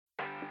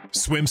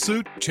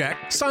Swimsuit? Check.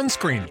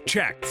 Sunscreen?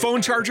 Check. Phone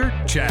charger?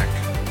 Check.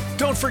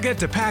 Don't forget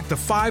to pack the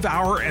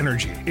 5-Hour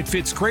Energy. It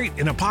fits great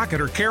in a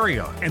pocket or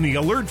carry-on, and the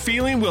alert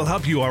feeling will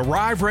help you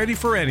arrive ready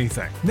for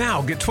anything.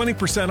 Now get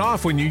 20%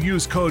 off when you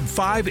use code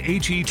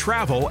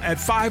 5HETRAVEL at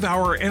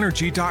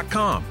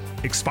 5hourenergy.com.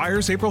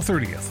 Expires April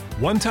 30th.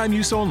 One-time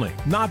use only.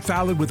 Not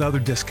valid with other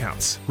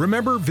discounts.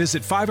 Remember,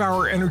 visit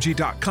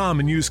 5hourenergy.com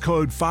and use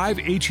code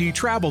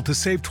 5HETRAVEL to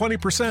save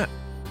 20%.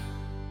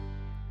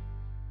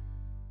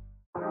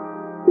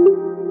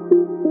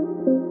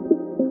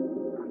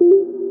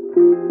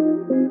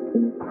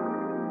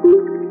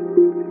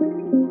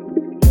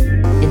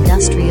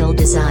 Industrial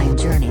Design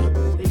Journey.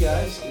 Hey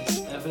guys,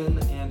 it's Evan,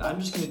 and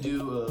I'm just going to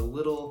do a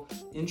little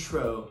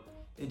intro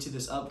into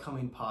this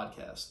upcoming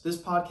podcast. This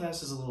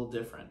podcast is a little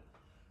different.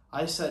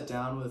 I sat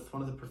down with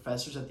one of the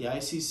professors at the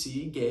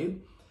ICC,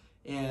 Gabe,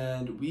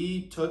 and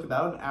we took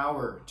about an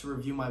hour to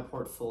review my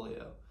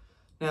portfolio.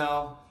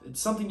 Now, it's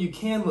something you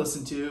can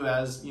listen to,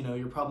 as you know,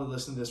 you're probably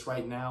listening to this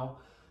right now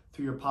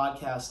through your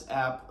podcast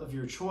app of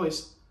your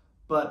choice,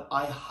 but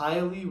I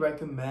highly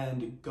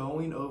recommend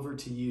going over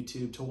to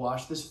YouTube to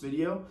watch this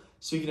video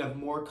so you can have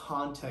more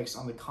context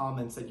on the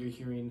comments that you're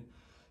hearing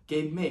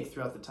Gabe make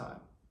throughout the time.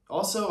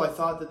 Also, I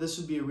thought that this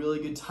would be a really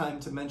good time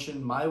to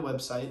mention my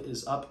website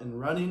is up and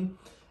running,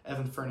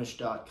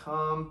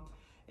 evanfurnish.com,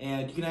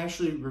 and you can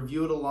actually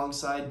review it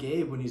alongside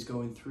Gabe when he's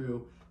going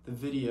through the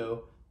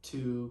video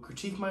to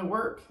critique my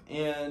work.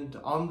 And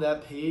on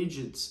that page,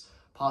 it's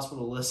possible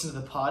to listen to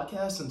the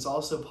podcast, and it's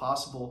also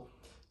possible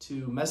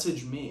to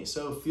message me.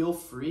 So feel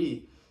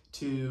free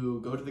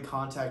to go to the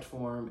contact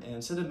form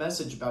and send a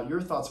message about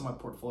your thoughts on my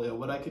portfolio,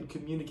 what I could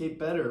communicate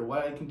better,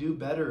 what I can do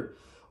better,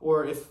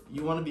 or if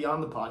you want to be on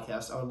the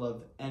podcast, I would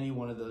love any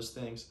one of those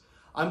things.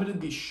 I'm going to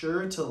be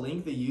sure to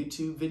link the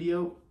YouTube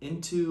video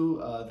into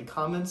the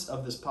comments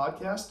of this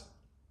podcast.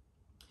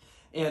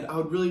 And I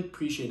would really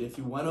appreciate it if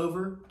you went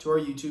over to our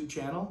YouTube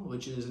channel,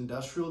 which is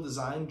Industrial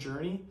Design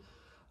Journey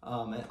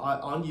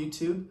on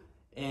YouTube,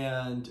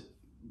 and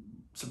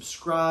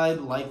subscribe,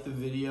 like the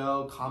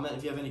video, comment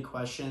if you have any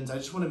questions. I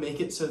just want to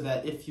make it so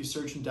that if you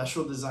search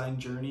Industrial Design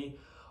Journey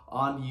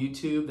on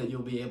YouTube, that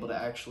you'll be able to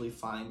actually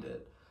find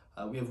it.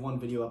 We have one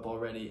video up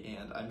already,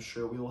 and I'm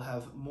sure we will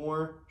have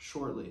more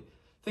shortly.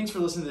 Thanks for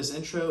listening to this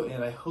intro,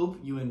 and I hope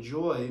you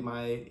enjoy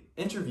my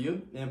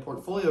interview and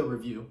portfolio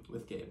review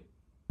with Gabe.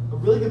 A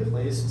really good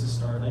place to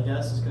start, I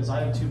guess, is because I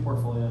have two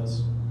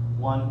portfolios.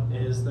 One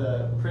is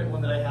the print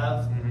one that I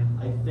have.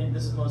 I think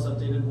this is the most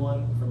updated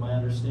one from my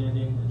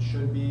understanding. It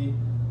should be.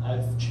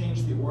 I've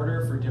changed the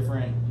order for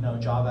different,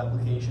 job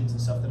applications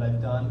and stuff that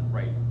I've done.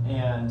 Right.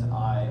 And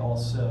I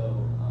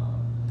also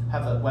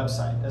have a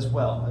website as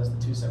well as the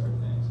two separate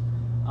things.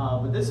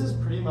 But this is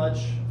pretty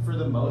much, for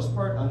the most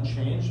part,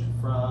 unchanged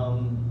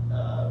from,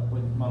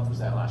 what month was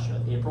that last year?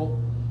 Like April?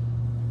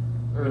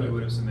 When you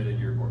would have submitted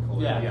your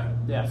portfolio.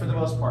 Yeah, for the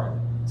most part.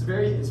 It's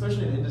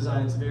especially in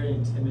InDesign, it's a very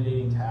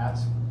intimidating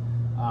task.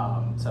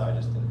 So I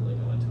just didn't really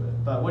go into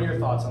it. But what are your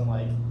thoughts on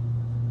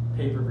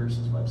paper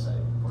versus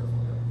website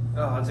portfolio?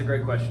 Oh, that's a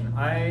great question.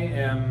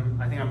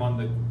 I think I'm on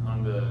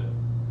the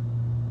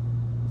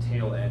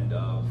tail end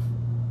of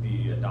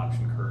the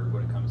adoption curve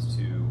when it comes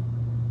to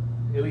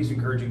at least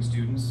encouraging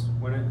students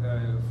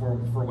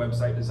for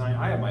website design.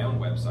 I have my own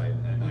website,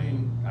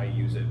 and I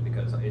use it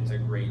because it's a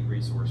great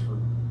resource for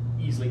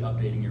easily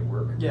updating your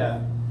work.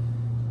 Yeah.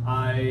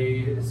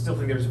 I still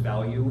think there's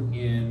value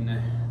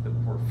in the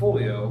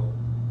portfolio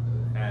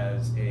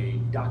as a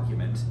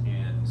document,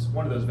 and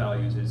one of those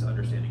values is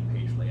understanding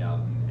page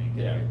layout and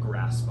getting a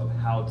grasp of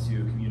how to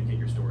communicate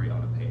your story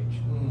on a page.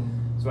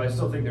 So I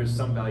still think there's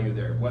some value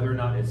there. Whether or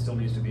not it still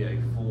needs to be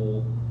a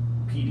full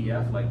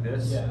PDF like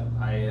this,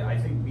 I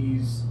think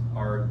these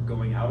are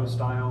going out of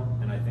style,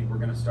 and I think we're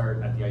going to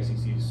start at the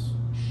ICC's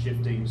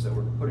shifting, so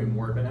we're putting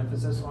more of an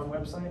emphasis on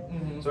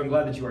website. So I'm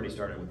glad that you already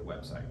started with the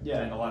website.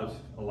 Yeah. And a lot of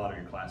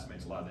your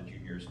classmates, a lot of the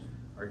juniors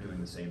are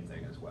doing the same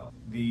thing as well.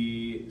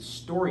 The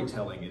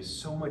storytelling is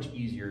so much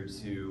easier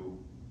to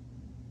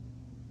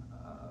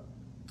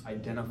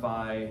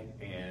identify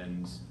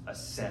and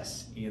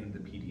assess in the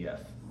PDF.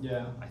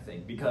 Yeah. I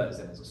think, because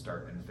it has a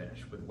start and a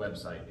finish. With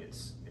website,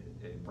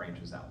 it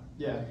branches out.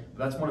 Yeah.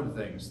 But that's one of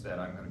the things that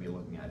I'm going to be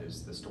looking at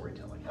is the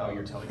storytelling, how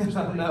you're telling your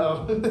story.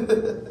 No.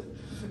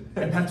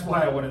 And that's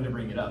why I wanted to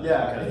bring it up.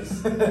 Yeah.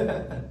 Because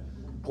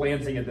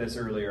glancing at this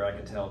earlier, I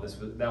could tell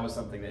that was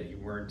something that you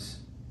weren't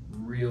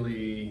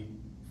really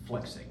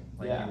flexing.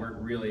 You weren't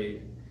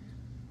really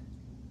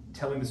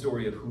telling the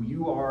story of who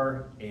you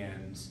are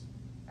and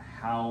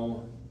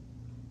how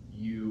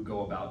you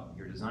go about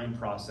your design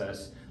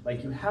process.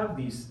 You have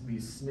these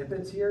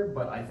snippets here,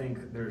 but I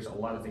think there's a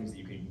lot of things that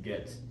you can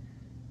get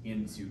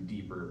into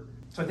deeper.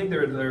 So I think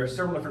there are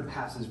several different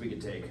passes we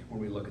could take when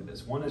we look at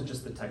this. One is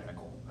just the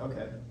technical.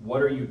 Okay.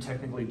 What are you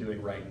technically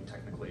doing right, and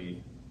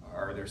technically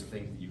are there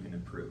things that you can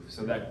improve?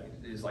 So that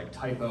is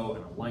typo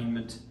and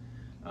alignment.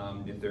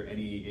 If there are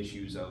any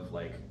issues of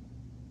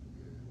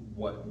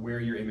where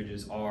your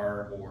images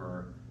are,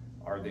 or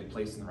are they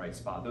placed in the right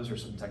spot? Those are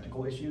some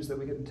technical issues that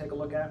we can take a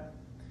look at.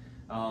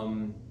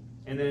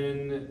 And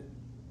then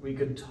we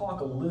could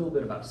talk a little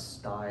bit about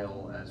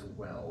style as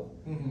well.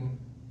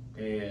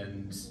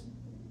 And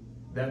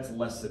that's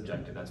less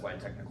subjective. That's why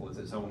technical is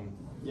its own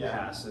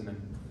pass. And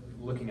then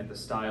looking at the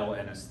style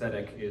and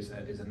aesthetic is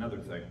another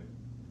thing.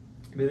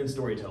 But then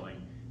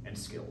storytelling and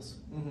skills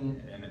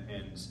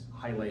and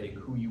highlighting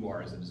who you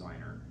are as a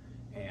designer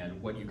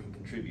and what you can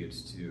contribute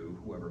to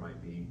whoever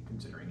might be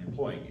considering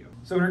employing you.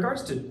 So in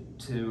regards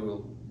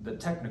to the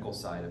technical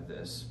side of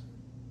this,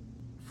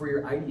 for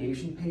your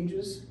ideation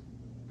pages,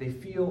 they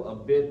feel a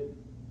bit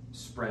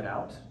spread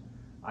out.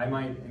 I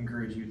might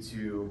encourage you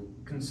to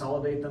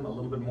consolidate them a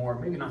little bit more,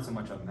 maybe not so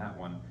much on that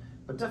one,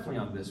 but definitely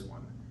on this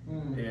one.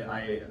 And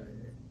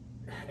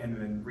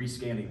then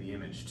rescanning the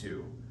image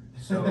too.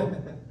 So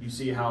you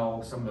see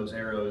how some of those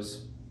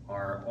arrows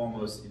are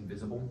almost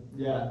invisible?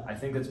 Yeah. I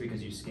think that's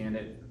because you scanned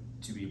it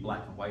to be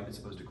black and white as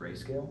opposed to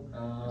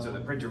grayscale. So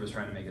the printer was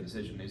trying to make a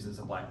decision, is this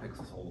a black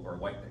pixel or a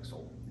white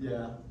pixel?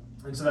 Yeah.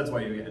 And so that's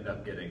why you end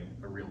up getting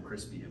a real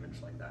crispy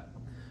image like that.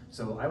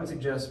 So I would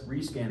suggest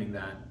rescanning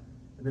that,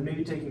 and then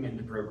maybe taking it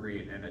into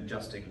Procreate and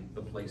adjusting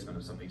the placement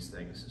of some of these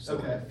things so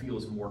it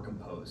feels more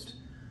composed.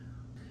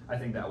 I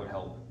think that would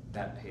help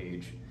that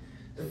page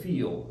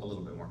feel a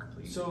little bit more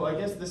complete. So I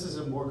guess this is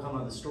a more comment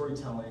on the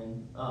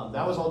storytelling.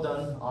 That was all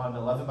done on an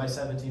 11 by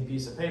 17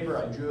 piece of paper.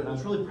 I drew it, and I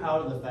was really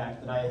proud of the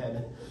fact that I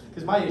had,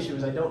 because my issue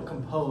is I don't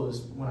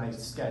compose when I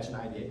sketch and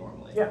ideate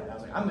normally. Yeah. I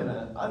was like, I'm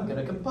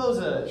gonna compose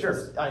a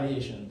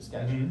ideation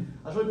sketch.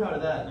 I was really proud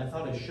of that, and I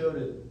thought I showed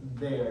it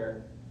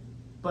there.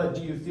 But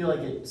do you feel like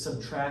it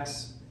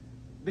subtracts?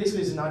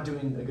 Basically, it's not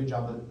doing a good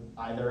job of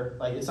either.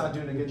 Like, it's not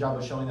doing a good job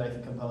of showing that I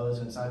can compose,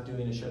 and it's not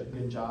doing a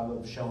good job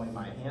of showing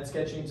my hand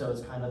sketching. So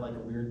it's kind of like a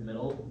weird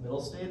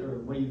middle state. Or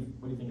what do you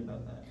think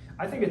about that?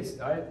 I think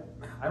I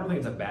don't think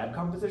it's a bad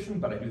composition,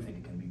 but I do think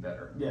it can be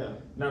better. Yeah.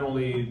 Not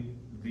only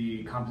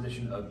the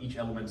composition of each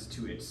element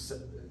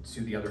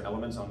to the other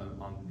elements on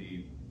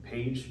the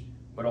page,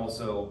 but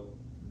also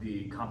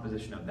the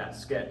composition of that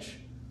sketch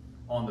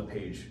on the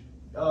page.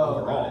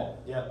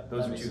 Overall, yep,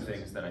 those are two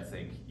things that I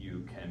think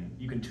you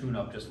can tune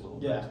up just a little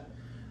bit.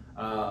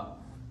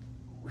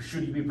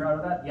 Should you be proud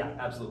of that? Yeah,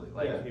 absolutely.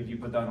 Like if you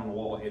put that on a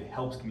wall, it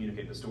helps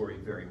communicate the story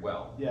very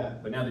well. Yeah.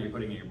 But now that you're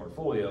putting it in your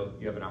portfolio,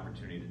 you have an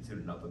opportunity to tune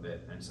it up a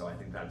bit, and so I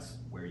think that's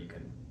where you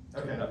can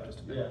tune it up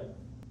just a bit. Yeah.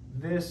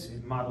 This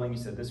modeling, you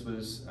said this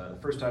was the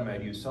first time I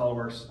had used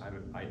SOLIDWORKS.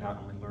 I not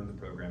only learned the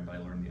program, but I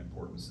learned the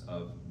importance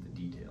of the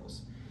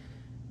details.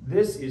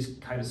 This is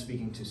kind of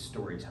speaking to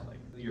storytelling.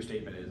 Your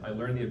statement is, I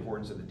learned the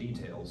importance of the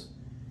details.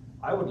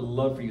 I would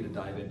love for you to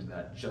dive into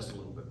that just a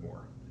little bit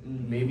more.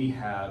 Maybe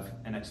have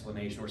an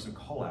explanation or some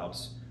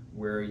call-outs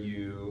where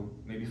you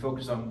maybe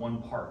focus on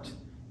one part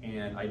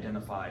and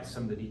identify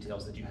some of the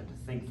details that you had to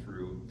think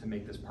through to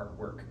make this part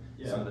work.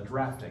 Some of the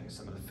drafting,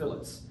 some of the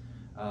fillets,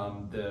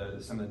 some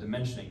of the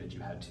dimensioning that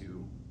you had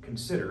to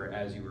consider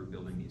as you were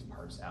building these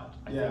parts out.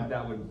 I think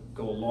that would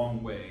go a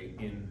long way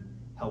in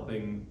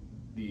helping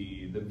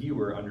the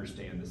viewer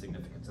understand the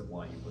significance of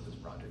why you put this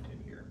project in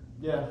here.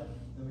 Yeah,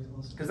 that makes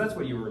sense. Because that's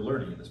what you were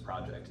learning in this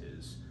project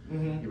is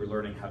you were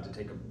learning how to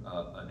take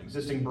an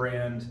existing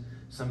brand,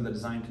 some of the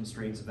design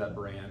constraints of that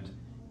brand,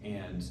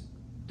 and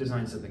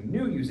design something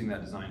new using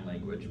that design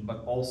language,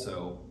 but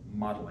also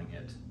modeling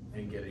it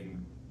and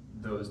getting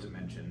those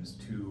dimensions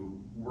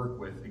to work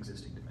with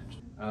existing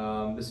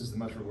dimensions. This is the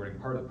most rewarding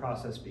part of the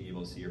process, being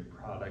able to see your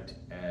product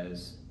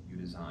as you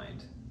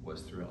designed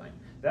was thrilling.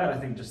 That, I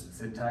think, just the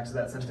syntax of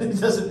that sentence.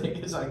 It doesn't make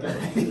it's not good.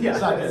 Yeah,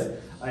 it's not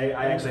good. I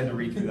actually had to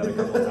read through that a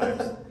couple of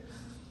times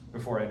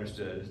before I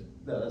understood.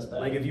 No, that's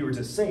bad. Like if you were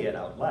to say it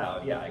out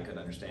loud, yeah, I could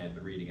understand,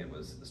 but reading it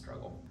was a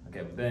struggle.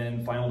 Okay, but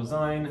then final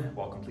design,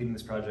 while completing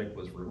this project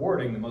was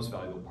rewarding, the most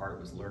valuable part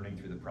was learning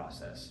through the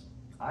process.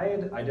 I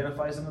had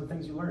identified some of the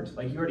things you learned.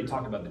 Like you already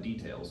talked about the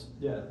details,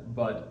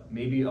 but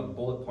maybe a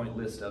bullet point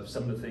list of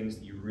some of the things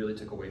that you really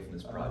took away from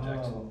this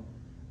project.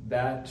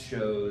 That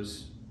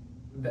shows,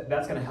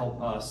 that's gonna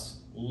help us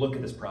look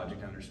at this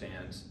project and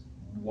understand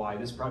why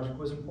this project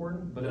was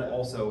important, but it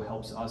also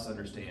helps us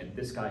understand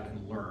this guy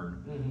can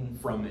learn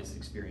from his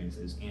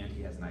experiences and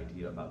he has an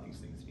idea about these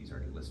things that he's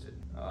already listed.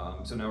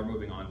 So now we're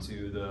moving on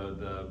to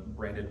the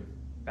branded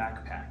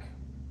backpack.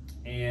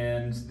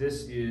 And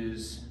this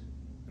is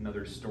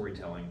another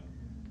storytelling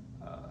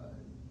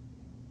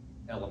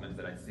element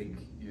that I think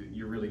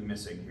you're really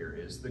missing here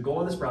is the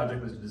goal of this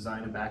project was to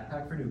design a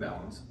backpack for New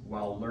Balance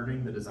while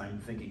learning the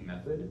design thinking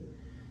method,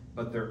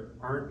 but there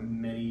aren't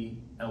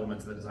many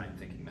elements of the design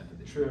thinking method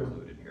that you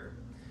included here.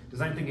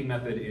 Design thinking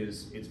method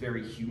it's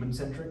very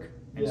human-centric,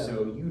 and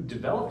so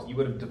you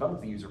would have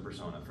developed the user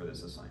persona for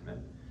this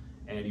assignment,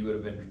 and you would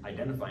have been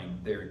identifying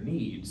their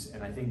needs,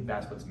 and I think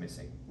that's what's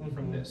missing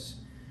from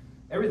this.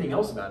 Everything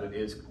else about it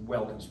is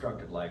well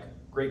constructed, like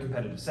great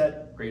competitive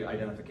set, great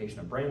identification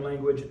of brand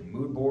language, and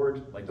mood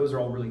board. Like those are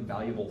all really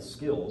valuable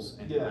skills,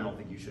 and I don't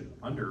think you should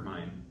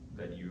undermine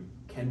that you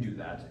can do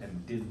that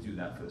and did do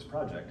that for this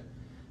project.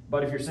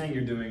 But if you're saying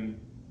you're doing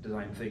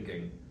design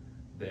thinking,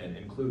 then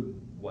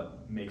include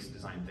what makes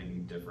design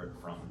thinking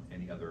different from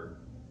any other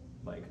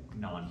like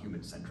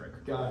non-human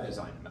centric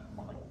design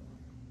model.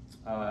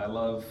 I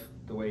love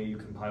the way you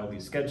compile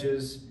these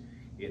sketches.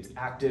 It's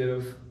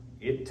active.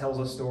 It tells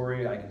a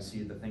story. I can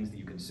see the things that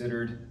you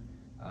considered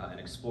and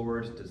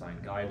explored, design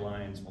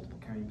guidelines, multiple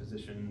carrying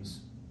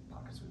positions,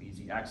 pockets with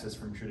easy access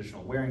from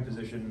traditional wearing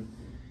position.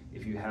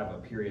 If you have a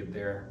period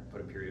there,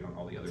 put a period on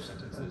all the other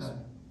sentences.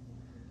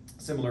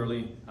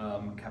 Similarly,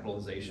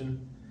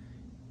 capitalization.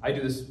 I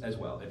do this as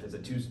well. If it's a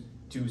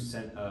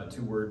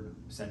two-word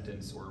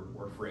sentence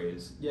or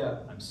phrase, Yeah.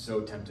 I'm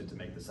so tempted to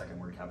make the second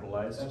word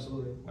capitalized.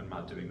 Absolutely. When I'm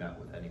not doing that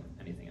with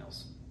anything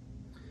else.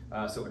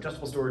 So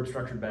adjustable storage,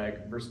 structured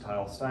bag,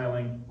 versatile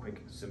styling,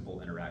 quick,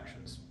 simple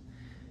interactions.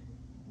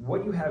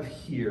 What you have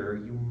here,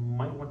 you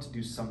might want to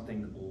do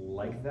something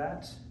like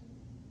that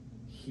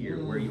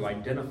here, where you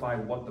identify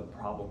what the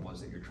problem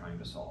was that you're trying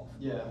to solve.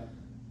 Yeah.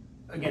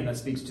 Again, that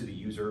speaks to the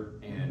user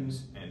and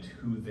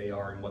who they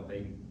are and what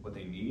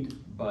they need,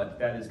 but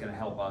that is going to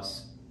help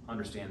us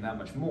understand that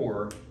much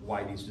more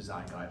why these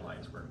design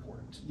guidelines were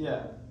important.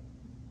 Yeah.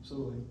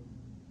 Absolutely.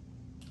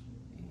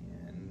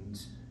 And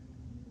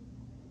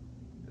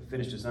the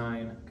finished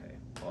design, okay,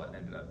 well, it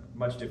ended up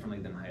much differently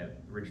than I had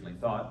originally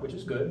thought, which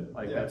is good.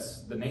 Like,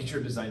 that's the nature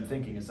of design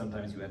thinking, is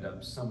sometimes you end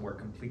up somewhere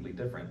completely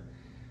different.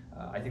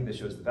 I think this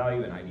shows the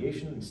value in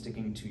ideation and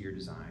sticking to your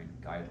design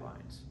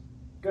guidelines.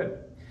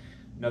 Good.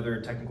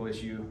 Another technical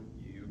issue,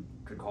 you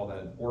could call that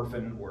an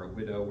orphan or a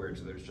widow, where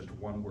there's just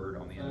one word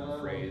on the end of the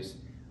phrase.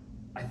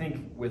 I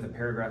think with a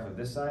paragraph of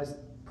this size,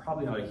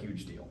 probably not a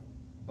huge deal,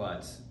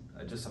 but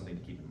just something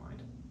to keep in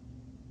mind.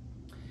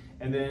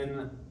 And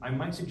then I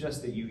might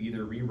suggest that you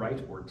either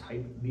rewrite or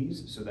type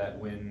these so that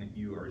when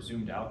you are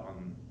zoomed out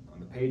on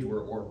the page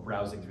or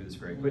browsing through this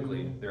very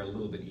quickly, they're a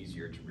little bit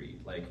easier to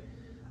read. Like,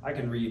 I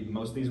can read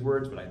most of these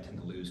words, but I tend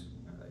to lose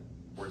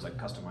words like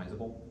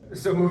customizable.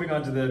 So moving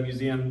on to the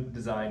museum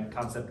design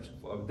concept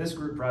of this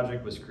group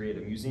project was to create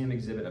a museum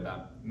exhibit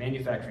about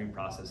manufacturing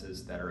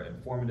processes that are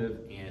informative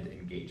and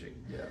engaging.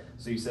 Yeah.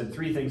 So you said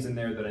 3 things in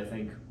there that I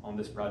think on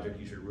this project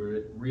you should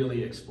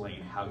really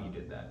explain how you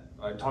did that.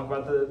 Talk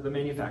about the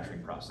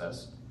manufacturing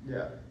process.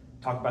 Yeah.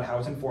 Talk about how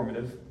it's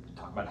informative.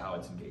 Talk about how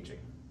it's engaging.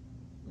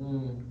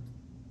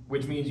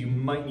 Which means you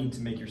might need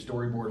to make your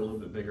storyboard a little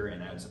bit bigger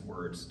and add some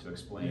words to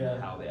explain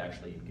how they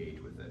actually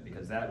engage with it,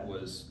 because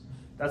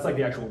that's like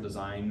the actual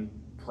design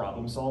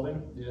problem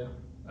solving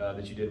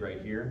that you did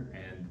right here,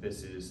 and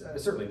this is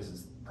certainly this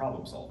is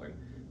problem solving,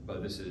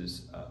 but this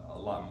is a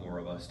lot more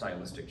of a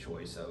stylistic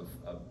choice of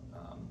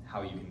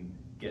how you can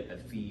get a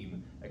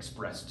theme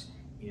expressed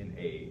in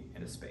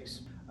a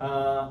space.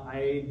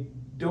 I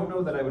don't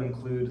know that I would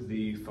include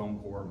the foam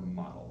core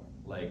model.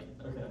 Like,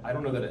 I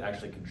don't know that it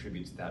actually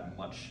contributes that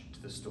much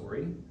to the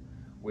story.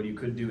 What you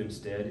could do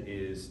instead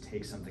is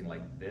take something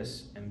like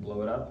this and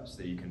blow it up so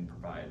that you can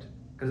provide,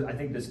 because I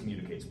think this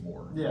communicates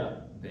more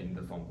than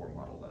the foam core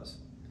model does.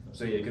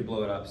 So yeah, you could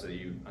blow it up so that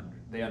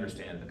they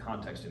understand the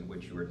context in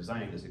which you were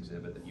designing this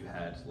exhibit, that you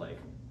had like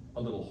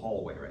a little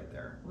hallway right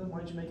there. Well, then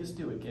why'd you make us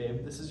do it,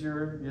 Gabe? This is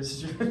your.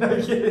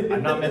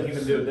 I'm not making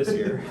them do it this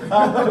year.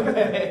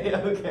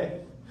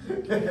 Okay.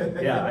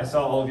 Yeah, I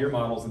saw all of your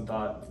models and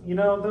thought,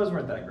 those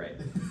weren't that great.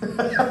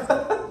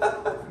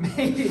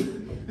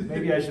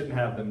 maybe I shouldn't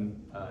have them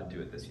do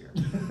it this year.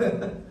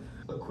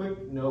 A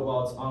quick note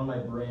while it's on my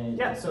brain.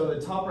 Yeah. So the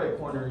top right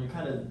corner, you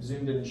kind of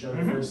zoomed in and showed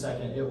it for a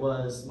second. It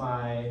was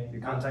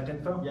your contact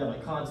info? Yeah, my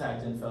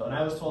contact info. And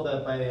I was told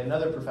that by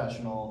another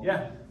professional.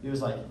 Yeah. He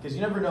was like, because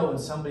you never know when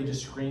somebody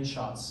just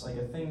screenshots like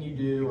a thing you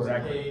do or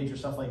a page or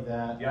stuff like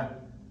that. Yeah.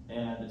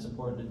 And it's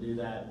important to do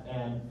that.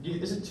 And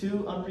is it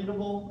too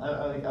unreadable?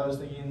 I was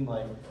thinking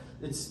like,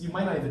 you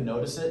might not even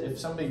notice it. If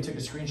somebody took a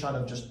screenshot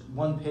of just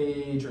one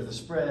page or the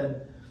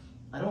spread,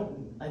 I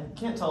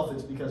can't tell if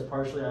it's because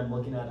partially I'm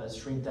looking at a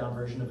shrink down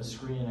version of a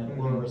screen at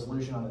lower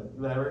resolution on it,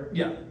 whatever.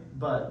 Yeah.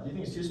 But do you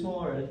think it's too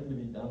small or anything to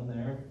be done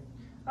there?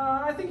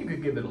 I think you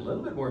could give it a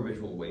little bit more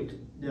visual weight.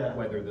 Yeah.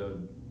 Whether the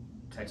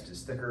text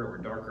is thicker or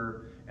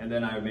darker, and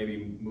then I would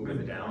maybe move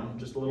it down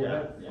just a little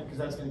bit. Yeah, because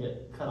that's going to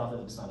get cut off if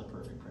it's not a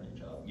perfect printing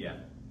job. Yeah.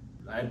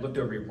 I looked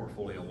over your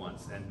portfolio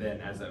once, and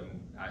then as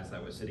I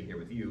was sitting here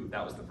with you,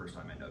 that was the first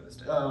time I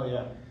noticed it. Oh,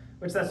 yeah.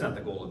 Which that's not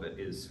the goal of it,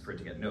 is for it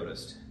to get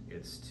noticed.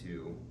 It's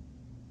to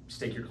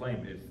stake your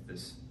claim if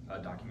this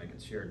document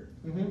gets shared.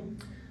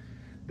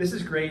 This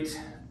is great.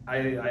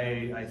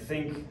 I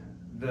think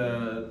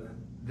the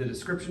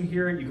description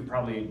here, you could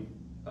probably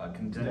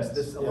condense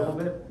this a little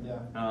bit.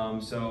 Yeah.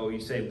 So you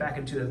say, back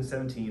in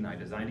 2017, I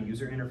designed a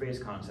user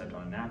interface concept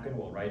on a napkin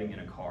while riding in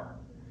a car.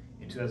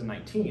 In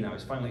 2019, I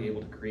was finally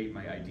able to create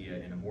my idea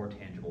in a more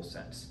tangible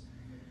sense.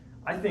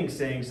 I think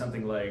saying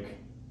something like,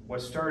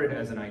 what started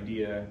as an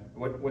idea,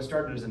 what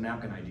started as a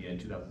napkin idea in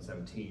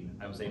 2017,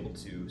 I was able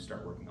to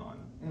start working on.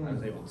 I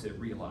was able to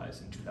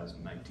realize in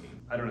 2019.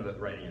 I don't know that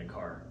riding in a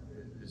car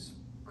is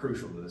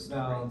crucial to this story.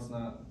 No, it's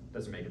not.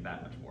 Doesn't make it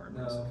that much more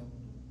impressive. No.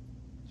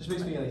 Just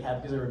makes me like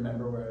happy because I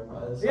remember where I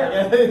was.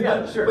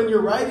 Yeah, sure. When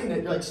you're writing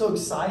it, you're like so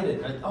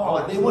excited. Like,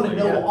 they want to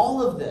know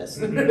all of this.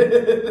 And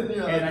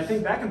I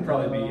think that can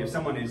probably be, if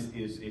someone if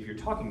you're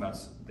talking about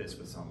this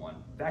with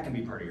someone, that can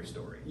be part of your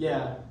story.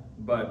 Yeah.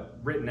 But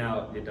written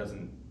out, it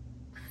doesn't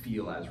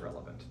feel as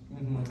relevant,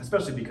 Mm-hmm.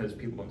 especially because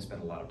people don't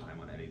spend a lot of time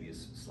on any of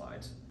these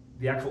slides.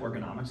 The actual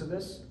ergonomics of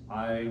this,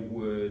 I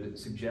would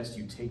suggest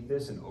you take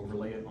this and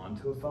overlay it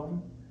onto a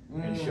phone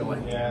and show a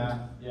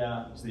hand,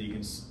 Yeah. so that you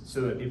can,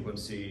 so that people can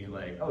see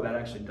like, oh, that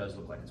actually does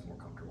look like it's more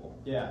comfortable.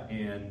 Yeah.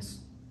 And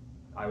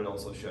I would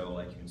also show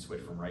like you can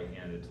switch from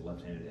right-handed to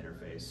left-handed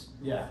interface,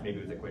 Yeah. maybe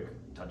with a quick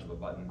touch of a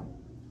button.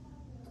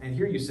 And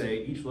here you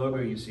say each logo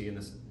you see in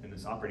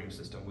this operating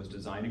system was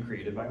designed and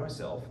created by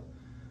myself.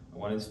 I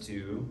wanted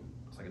to,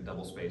 it's like a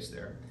double space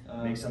there,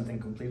 make something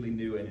completely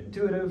new and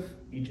intuitive.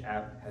 Each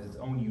app has its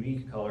own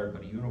unique color,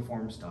 but a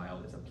uniform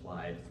style is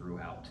applied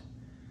throughout.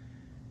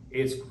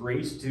 It's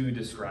great to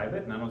describe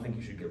it, and I don't think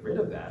you should get rid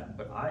of that,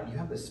 but you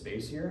have this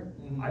space here.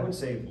 Mhm. I would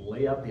say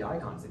lay out the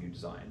icons that you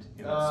designed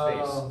in that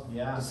space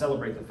Yeah. to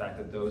celebrate the fact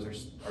that those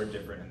are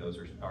different and those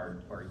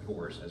are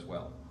yours as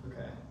well.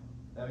 Okay.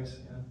 That makes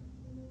sense.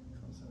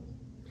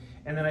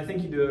 And then I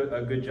think you do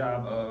a good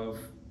job of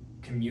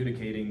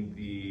communicating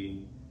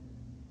the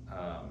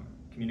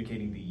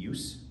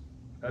use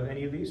of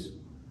any of these.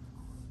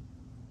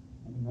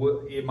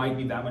 It might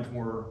be that much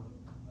more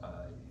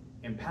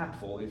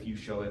impactful if you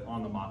show it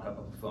on the mock-up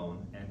of a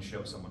phone and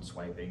show someone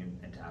swiping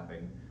and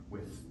tapping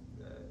with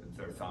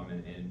their thumb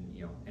in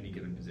any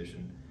given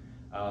position.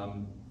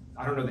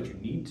 I don't know that you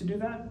need to do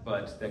that,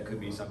 but that could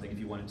be something if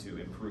you wanted to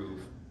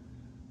improve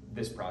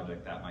this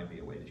project. That might be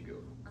a way that you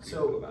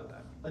go about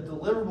that. A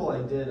deliverable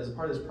I did as a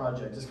part of this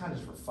project, just kind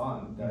of for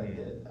fun that I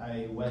did.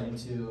 I went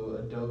into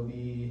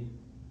Adobe,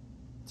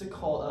 what's it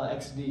called,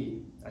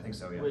 XD, I think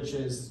so, yeah. which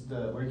is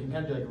where you can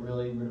kind of do like a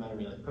really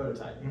rudimentary like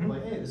prototype. Mhm.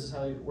 Like, hey, this is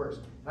how it works.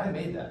 And I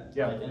made that.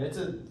 Yeah. Like, and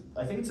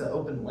I think it's an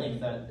open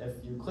link that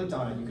if you clicked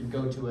on it, you could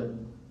go to it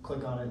and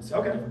click on it and see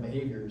Okay. different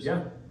behaviors.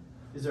 Yeah.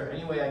 Is there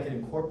any way I could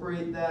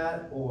incorporate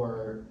that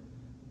or?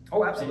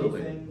 Oh,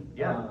 absolutely. Anything?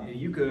 Yeah,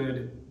 you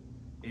could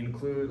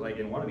include, like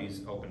in one of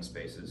these open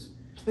spaces,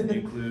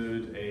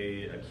 include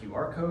a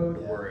QR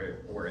code Yeah.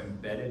 or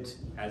embed it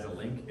as a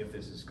link if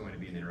this is going to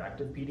be an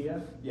interactive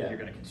PDF. Yeah. You're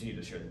going to continue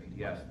to share the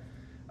PDF.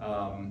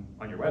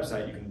 On your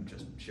website, you can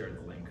just share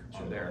the link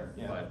on there.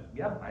 Yeah. But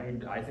yeah,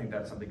 I think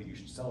that's something that you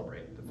should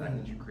celebrate. The fact Mhm.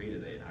 that you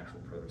created an actual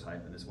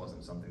prototype and this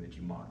wasn't something that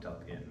you mocked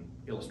up in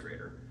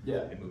Illustrator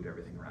Yeah. and moved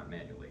everything around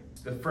manually.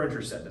 The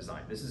furniture set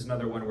design. This is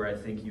another one where I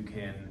think you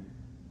can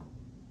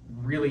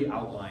really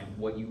outline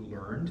what you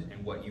learned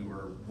and what you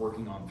were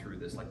working on through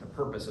this. Like the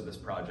purpose of this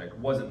project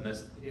wasn't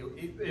this,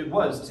 it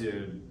was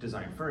to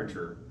design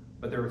furniture,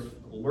 but there were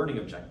learning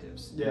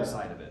objectives Yeah.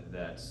 inside of it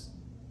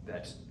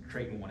that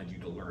Trayton wanted you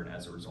to learn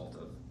as a result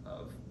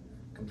of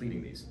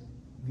completing these.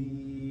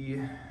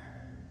 The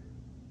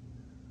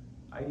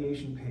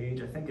ideation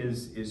page I think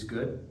is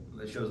good.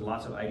 It shows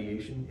lots of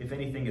ideation. If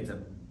anything, it's a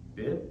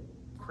bit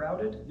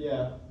crowded.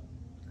 Yeah.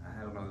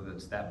 I don't know that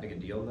it's that big a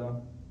deal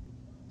though.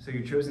 So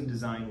your chosen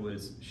design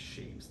was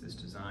shapes. This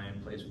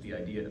design plays with the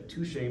idea of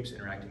two shapes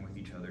interacting with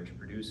each other to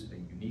produce a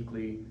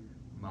uniquely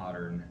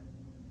modern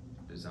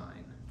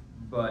design.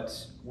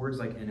 But words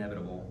like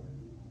inevitable,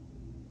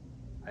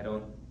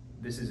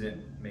 this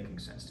isn't making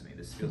sense to me.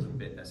 This feels a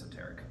bit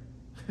esoteric.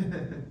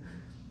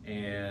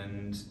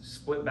 And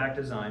split back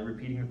design,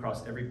 repeating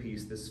across every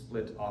piece, this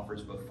split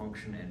offers both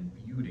function and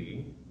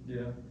beauty.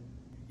 Yeah.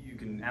 You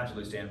can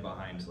absolutely stand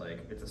behind,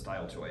 like, it's a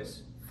style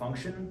choice.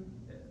 Function,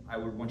 I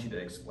would want you to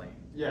explain.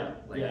 Yeah,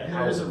 Like, yeah. And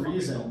how there's is a it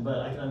reason, functional?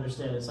 but I can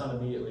understand it's not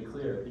immediately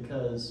clear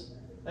because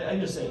I can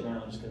just say it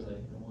now just because I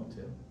don't want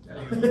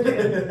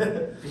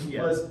to.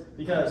 Yeah. Was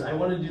because I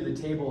wanted to do the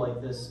table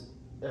like this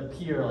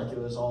appear like it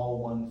was all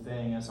one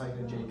thing. I was talking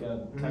to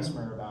Jacob Mhm.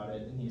 Kessmer about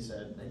it, and he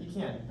said that you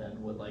can't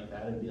bend wood like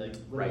that. It'd be like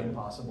literally Right.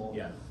 impossible.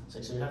 Yeah. It's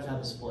like, so you have to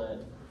have a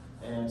split.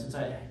 And since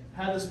I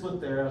had the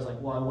split there, I was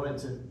like, well, I want it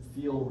to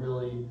feel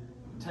really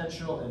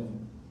intentional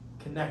and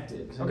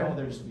connected because I Okay. don't want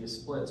there just to be a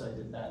split. So I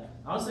did that.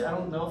 Honestly, I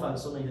don't know if I'd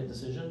still make that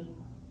decision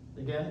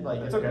again.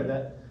 Like That's if I okay. did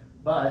that,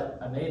 but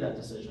I made that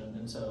decision,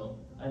 and so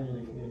I need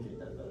to communicate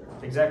that better.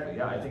 Exactly,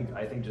 yeah,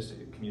 I think just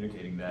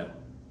communicating that,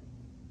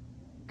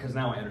 because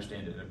now I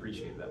understand it and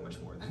appreciate it that much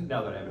more,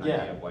 now that I have an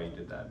Yeah. idea of why you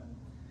did that.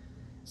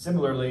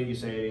 Similarly, you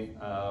say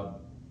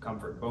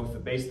comfort. Both the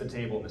base of the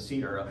table and the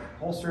seat are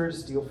upholstered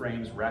steel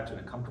frames wrapped in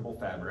a comfortable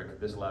fabric.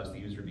 This allows the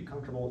user to be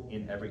comfortable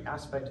in every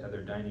aspect of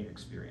their dining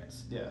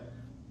experience. Yeah.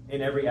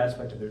 In every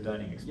aspect of their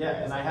dining experience.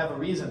 Yeah, and I have a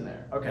reason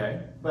there. Okay.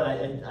 But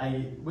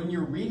I when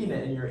you're reading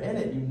it and you're in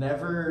it, you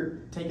never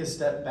take a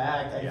step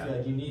back. I Yeah. feel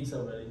like you need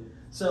somebody.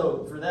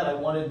 So for that, I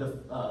wanted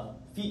the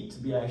feet to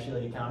be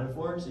actually accounted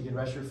for, so you can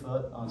rest your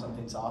foot on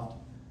something soft.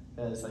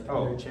 It's like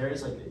Oh. your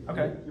chairs, like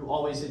Okay. you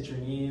always hit your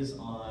knees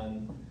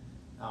on,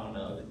 I don't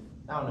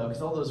know,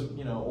 because all those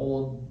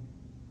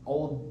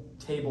old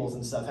tables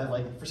and stuff have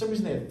like, for some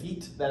reason they have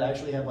feet that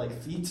actually have like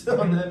feet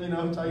on them. You know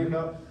what I'm talking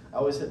about? I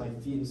always hit my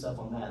feet and stuff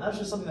on that. And that's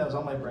just something that was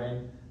on my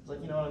brain. It's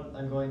like, you know what,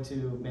 I'm going to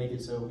make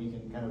it so you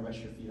can kind of rest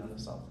your feet on a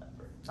soft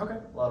fabric. Okay.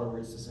 A lot of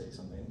words to say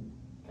something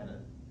kind of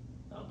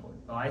not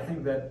important. I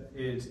think that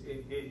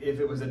if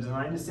it was a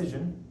design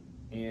decision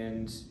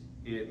and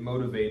it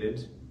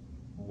motivated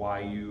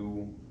why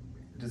you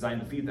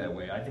designed the feed that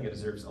way, I think it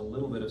deserves a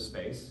little bit of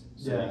space,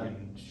 so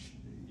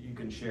you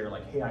can share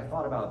like, hey, I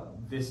thought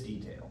about this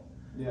detail.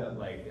 Yeah.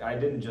 Like, I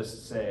didn't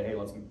just say, hey,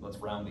 let's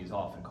round these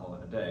off and call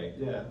it a day.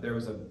 Yeah. There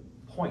was a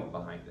point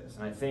behind this,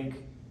 and I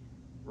think,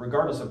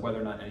 regardless of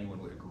whether or not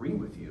anyone would agree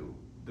with you,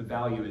 the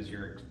value is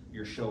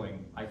you're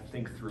showing, I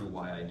think through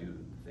why I do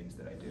the things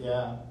that I do.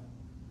 Yeah.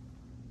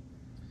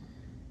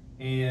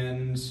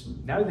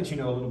 And now that you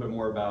know a little bit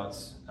more about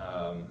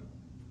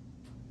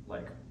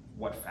like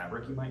what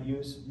fabric you might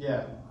use,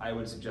 Yeah. I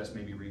would suggest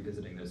maybe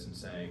revisiting this and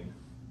saying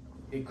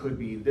it could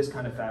be this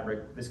kind of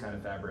fabric, just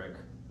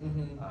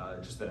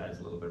that adds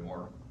a little bit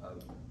more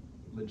of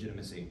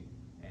legitimacy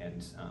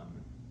and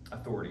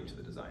authority to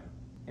the design.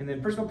 And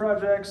then personal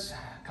projects,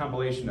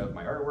 compilation of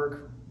my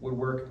artwork,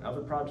 woodwork, and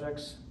other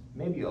projects,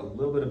 maybe a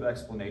little bit of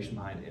explanation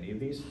behind any of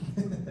these.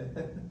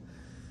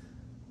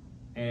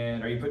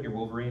 And are you putting your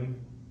Wolverine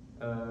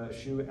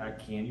shoe?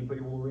 Can you put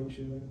your Wolverine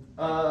shoe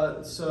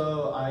in?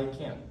 So I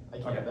can.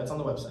 Okay. That's on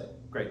the website.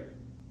 Great.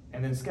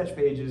 And then sketch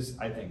pages,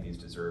 I think these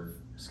deserve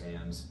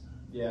scans.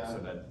 Yeah. So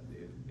that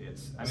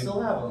it's. I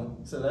still have them,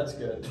 so that's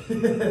good.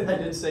 I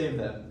did save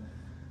them.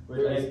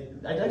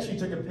 I actually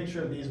took a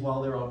picture of these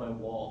while they were on my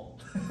wall.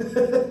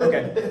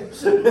 Okay.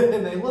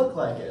 And they look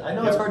like it. I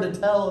know it's hard to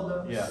tell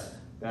though. Yeah,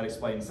 that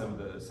explains some of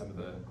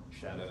the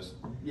shadows.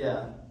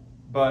 Yeah.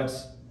 But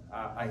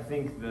I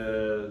think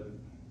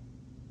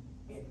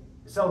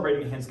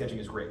celebrating hand sketching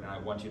is great, and I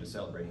want you to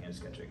celebrate hand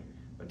sketching.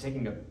 But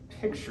taking a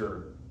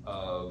picture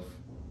of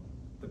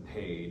the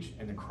page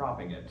and then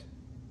cropping it,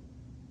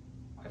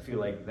 I feel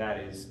like that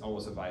is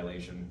almost a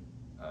violation.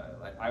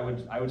 I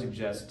would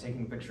suggest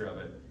taking a picture of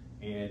it,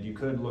 and you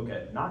could look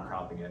at not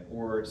cropping it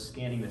or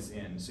scanning this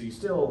in, so you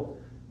still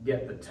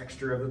get the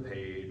texture of the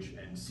page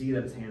and see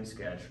that it's hand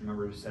sketched.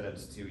 Remember to set it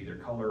to either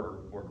color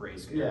or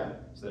grayscale,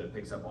 so that it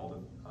picks up all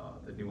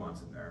the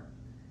nuance in there.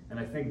 And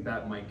I think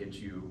that might get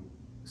you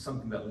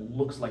something that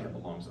looks like it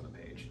belongs on the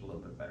page a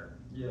little bit better.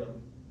 Yeah.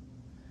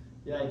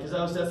 Yeah, because that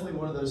was definitely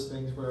one of those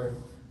things where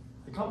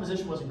the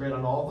composition wasn't great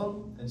on all of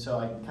them, and so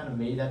I kind of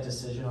made that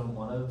decision on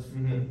one of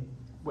the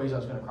ways I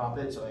was going to crop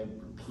it, so I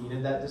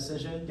repeated that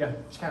decision,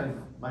 which kind of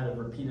might have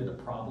repeated a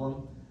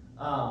problem.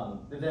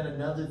 And then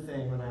another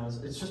thing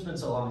it's just been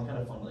so long, it's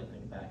kind of fun to like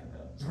think back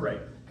about. Right.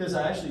 Because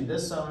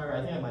this summer,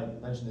 I think I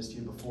might mention this to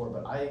you before,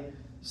 but I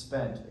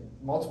spent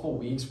multiple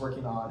weeks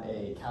working on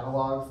a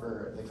catalog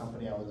for the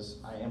company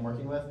I am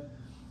working with,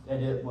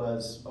 and it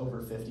was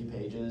over 50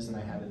 pages, and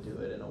I had to do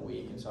it in a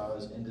week. And so I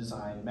was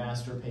InDesign,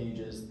 master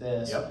pages,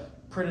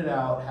 print it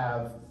out,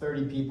 have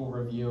 30 people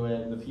review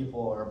it, and the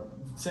people are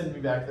sending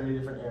me back 30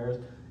 different errors.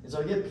 And so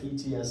I get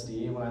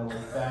PTSD when I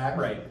look back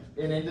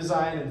in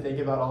InDesign and think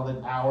about all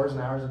the hours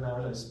and hours and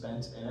hours I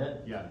spent in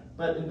it. Yeah.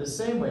 But in the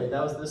same way,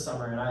 that was this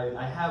summer, and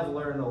I have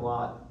learned a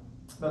lot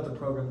about the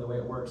program, the way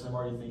it works, and I'm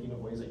already thinking of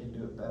ways I can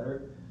do it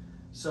better.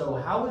 So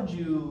how would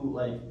you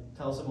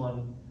tell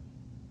someone,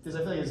 because I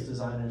feel like as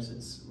designers,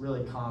 it's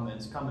really common.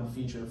 It's a common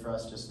feature for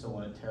us just to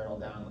want to tear it all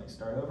down and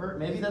start over.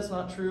 Maybe that's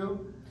not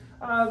true.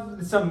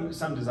 Some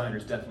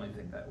designers definitely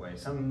think that way.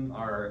 Some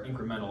are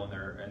incremental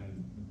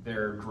in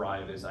their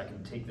drive is I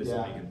can take this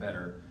and make it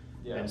better.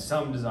 Yeah. And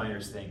some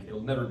designers think it'll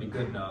never be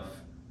good enough.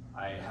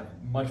 I have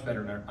much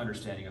better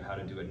understanding of how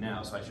to do it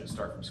now, so I should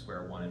start from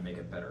square one and make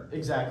it better.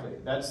 Exactly.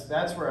 That's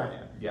where I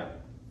am. Yeah.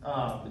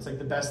 It's like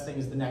the best thing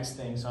is the next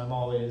thing, so I'm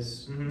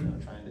always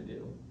trying to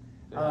do.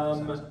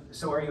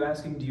 So are you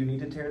asking, do you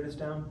need to tear this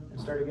down and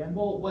start again?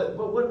 Well,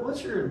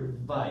 what's your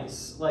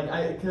advice?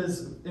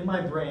 Because in my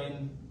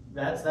brain,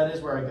 that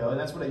is where I go, and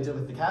that's what I did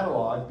with the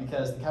catalog,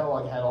 because the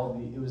catalog had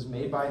it was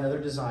made by another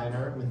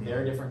designer with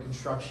their different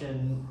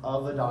construction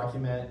of a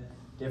document,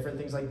 different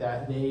things like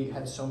that. They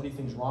had so many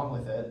things wrong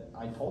with it.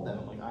 I told them,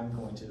 I'm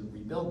going to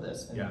rebuild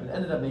this, and it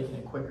ended up making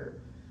it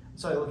quicker.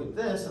 So I look at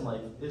this and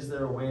is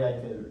there a way I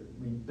could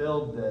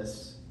rebuild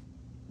this,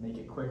 make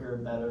it quicker,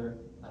 better?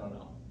 I don't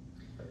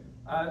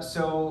know.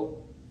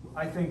 So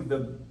I think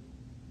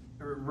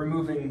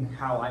removing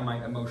how I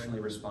might emotionally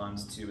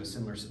respond to a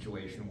similar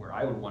situation where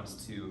I would want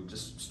to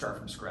just start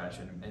from scratch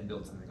and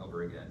build something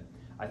over again.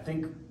 I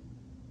think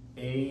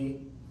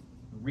a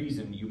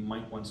reason you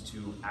might want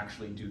to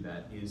actually do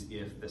that is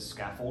if the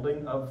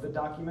scaffolding of the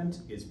document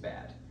is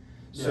bad.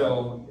 Yeah.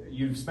 So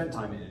you've spent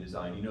time in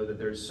InDesign, you know that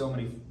there's so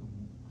many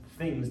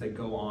things that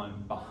go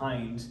on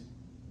behind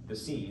the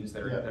scenes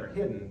that are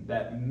hidden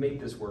that make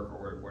this work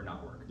or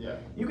not work. Yeah.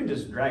 You can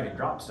just drag and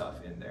drop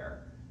stuff in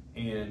there,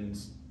 and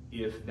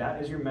if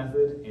that is your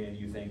method and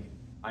you think,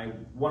 I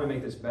want to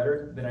make this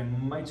better, then I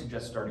might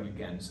suggest starting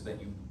again so that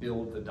you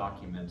build the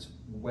document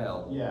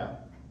well. Yeah.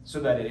 So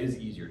that it is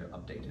easier to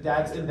update it.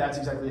 That's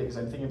exactly it, because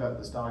I'm thinking about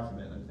this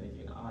document and I'm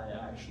thinking,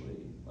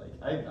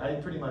 I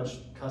pretty much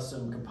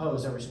custom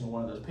compose every single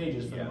one of those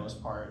pages for the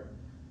most part.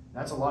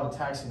 That's a lot of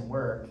taxing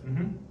work.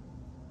 Mm-hmm.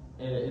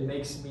 And it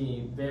makes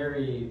me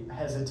very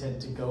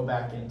hesitant to go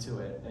back into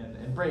it and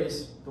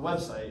embrace the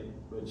website,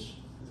 which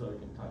is what we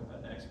can talk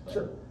about next. But,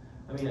 sure.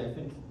 I mean, I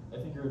think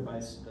your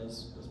advice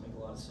does make a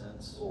lot of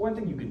sense. Well, one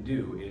thing you could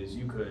do is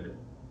you could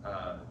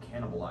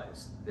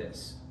cannibalize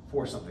this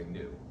for something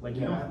new. Like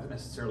you don't have to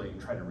necessarily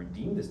try to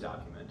redeem this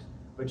document,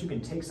 but you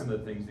can take some of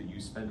the things that you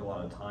spend a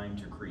lot of time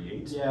to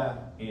create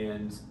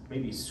and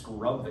maybe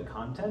scrub the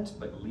content,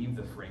 but leave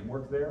the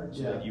framework there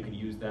so that you can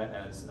use that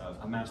as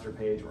a master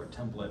page or a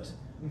template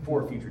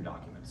for future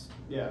documents.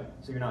 Yeah.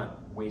 So you're not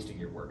wasting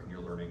your work and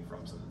you're learning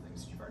from some of the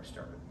things that you've already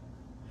started.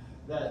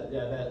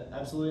 That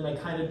absolutely, and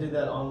I kind of did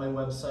that on my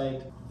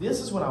website. This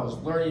is when I was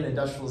learning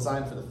industrial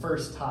design for the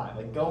first time,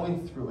 like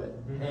going through it,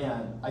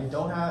 and I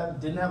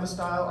didn't have a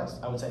style.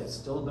 I would say I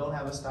still don't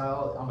have a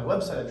style. On my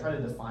website, I try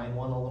to define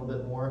one a little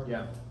bit more.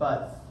 Yeah.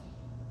 But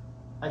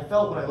I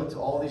felt when I looked at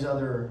all these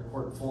other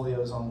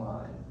portfolios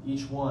online,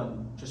 each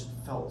one just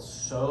felt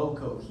so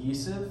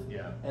cohesive.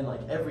 Yeah. And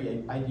like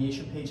every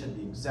ideation page had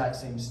the exact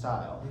same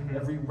style.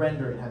 Every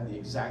rendering had the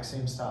exact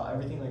same style.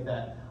 Everything like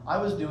that. I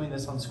was doing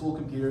this on school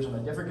computers, on a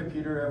different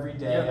computer every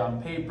day,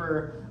 on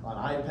paper, on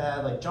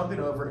iPad, like jumping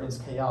over, and it's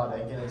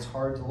chaotic, and it's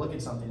hard to look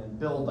at something and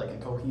build like a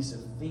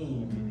cohesive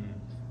theme.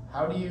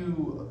 How do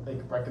you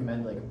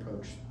recommend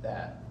approach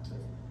that?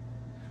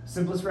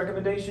 Simplest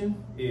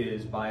recommendation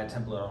is buy a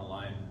template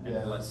online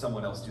and let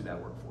someone else do that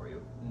work for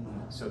you,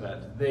 so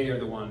that they are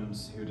the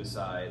ones who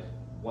decide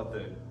what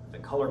the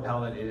color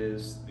palette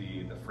is,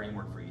 the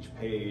framework for each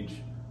page.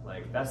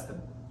 Like that's the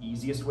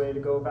easiest way to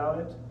go about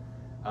it.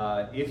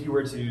 If you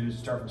were to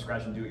start from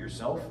scratch and do it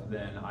yourself,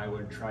 then I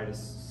would try to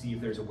see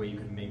if there's a way you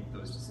can make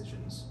those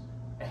decisions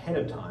ahead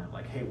of time.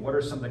 Like, hey, what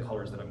are some of the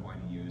colors that I'm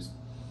going to use?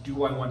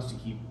 Do I want to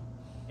keep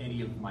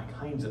any of my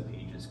kinds of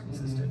pages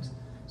consistent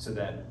so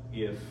that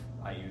if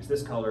I use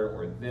this color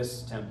or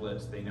this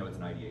template, they know it's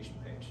an ideation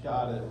page.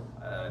 Got it.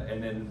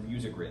 And then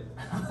use a grid.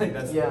 Like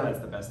that's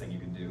the best thing you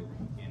can do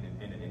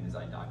in an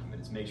InDesign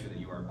document is make sure that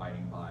you are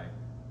abiding by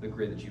the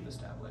grid that you've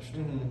established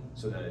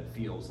so that it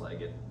feels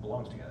like it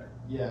belongs together.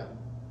 Yeah.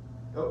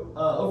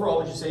 Overall,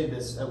 would you say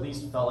this at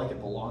least felt like it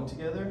belonged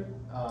together?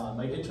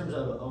 Like in terms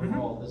of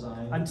overall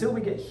design? Until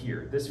we get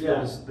here, this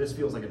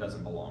feels like it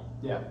doesn't belong.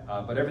 Yeah.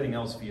 But everything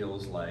else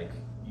feels like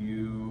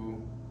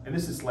you, and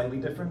this is slightly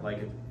different.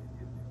 Like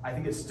I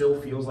think it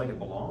still feels like it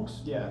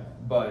belongs. Yeah.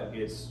 But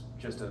it's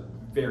just a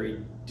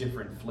very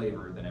different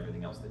flavor than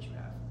everything else that you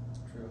have.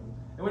 True.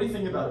 And what do you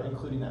think about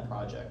including that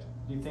project?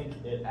 Do you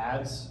think it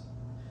adds?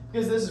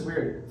 Because this is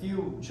weird. If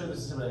you show this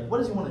to somebody, like, what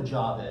does he want a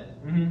job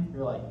in?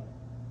 You're like,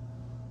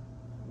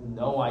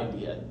 no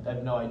idea. I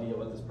have no idea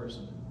what this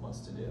person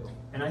wants to do.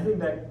 And I think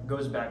that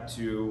goes back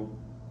to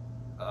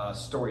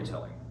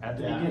storytelling. At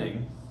the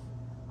beginning,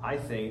 I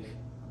think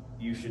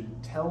you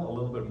should tell a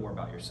little bit more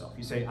about yourself.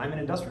 You say, I'm an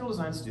industrial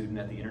design student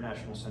at the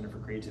International Center for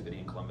Creativity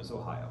in Columbus,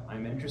 Ohio.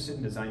 I'm interested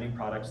in designing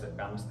products that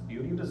balance the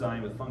beauty of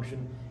design with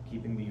function,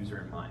 keeping the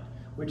user in mind.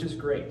 Which is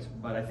great,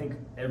 but I think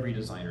every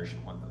designer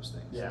should want those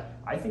things. Yeah.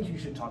 I think you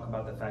should talk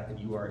about the fact that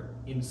you are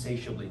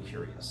insatiably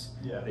curious,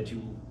 that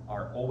you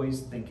are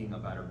always thinking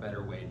about a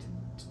better way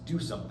to do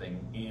something,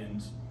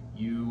 and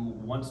you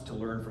want to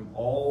learn from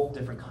all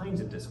different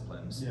kinds of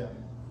disciplines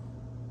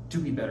to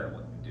be better at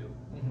what you do.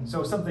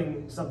 So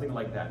something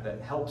like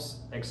that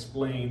helps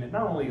explain,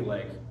 not only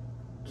like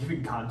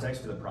giving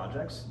context to the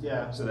projects,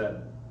 so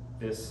that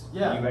this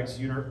UX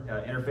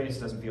interface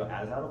doesn't feel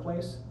as out of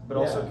place, but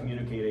also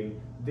communicating,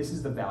 this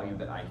is the value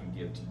that I can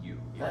give to you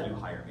if you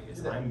hire me,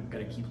 is I'm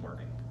going to keep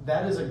learning.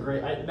 That is a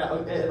great, it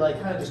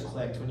kind of just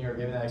clicked when you were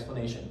giving that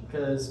explanation,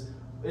 because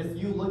if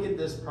you look at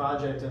this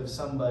project of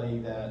somebody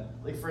that,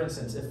 like for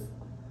instance, if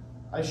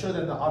I show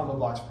them the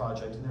Automoblocks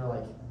project and they're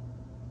like,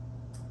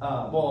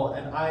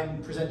 and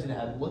I'm presenting it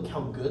as, look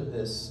how good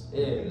this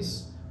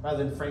is,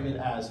 rather than framing it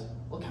as,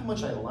 look how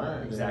much I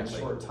learned in a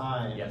short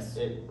time. Yes.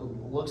 It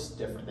looks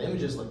different. The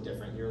images look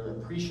different. You're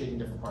appreciating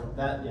different parts.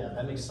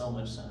 That makes so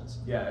much sense.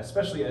 Yeah,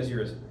 especially as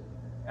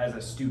as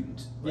a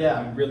student. Like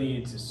you really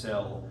need to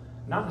sell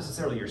not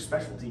necessarily your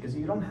specialty, because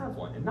you don't have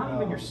one, and not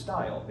even your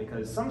style,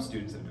 because some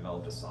students have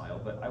developed a style,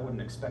 but I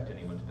wouldn't expect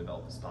anyone to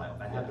develop a style.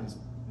 That happens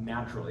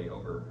naturally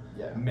over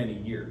many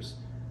years.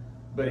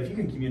 But if you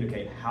can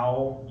communicate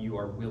how you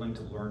are willing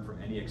to learn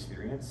from any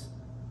experience,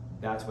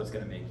 that's what's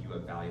going to make you a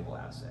valuable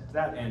asset.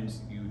 That, and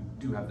you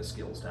do have the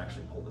skills to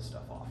actually pull this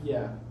stuff off.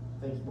 Yeah,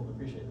 thank you.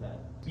 Appreciate that.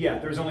 Yeah,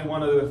 there's only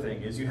one other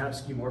thing, is you have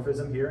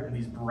skeuomorphism here and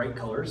these bright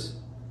colors.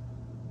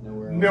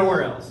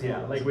 Nowhere else.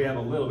 Yeah, like we have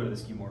a little bit of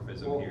the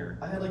skeuomorphism here.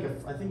 I had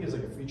I think it was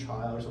like a free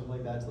trial or something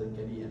like that to like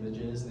Getty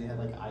Images, and they had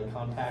like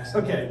icon packs.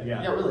 Okay,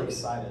 yeah. I got really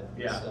excited.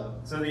 Yeah.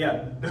 So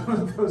yeah,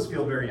 those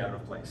feel very out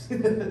of place.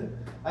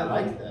 I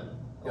like them.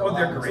 Oh,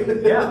 they're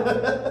great.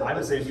 Yeah. I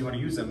would say if you want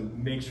to use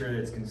them, make sure that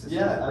it's consistent.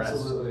 Yeah, with the rest.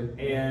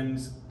 absolutely. And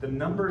the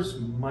numbers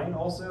might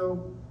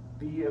also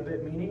be a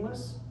bit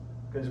meaningless,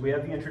 because we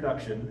have the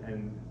introduction,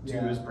 and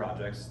 2 is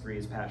projects, 3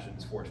 is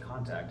passions, 4 is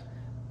contact.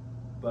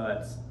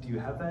 But do you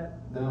have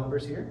the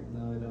numbers here?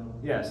 No, I don't.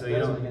 Yeah, so that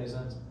doesn't make any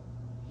sense.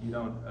 You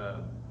don't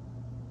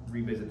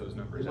revisit those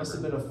numbers. It must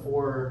have been a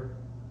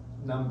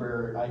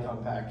 4-number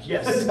icon pack.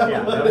 Yes,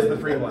 yeah, that was the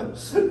free one.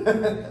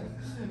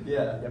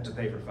 Yeah. You have to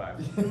pay for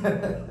 5.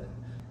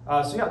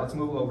 So yeah, let's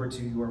move over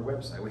to your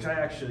website, which I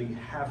actually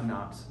have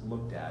not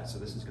looked at. So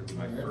this is going to be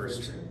my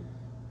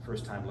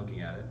first time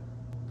looking at it.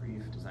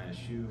 Brief design a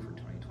shoe for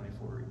 2020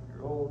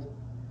 old.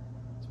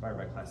 Inspired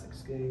by classic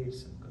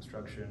skates,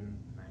 construction,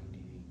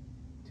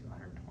 $90 to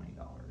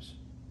 $120.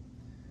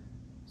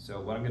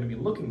 So what I'm going to be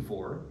looking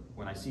for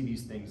when I see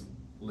these things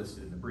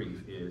listed in the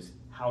brief is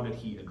how did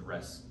he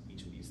address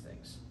each of these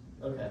things?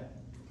 Okay.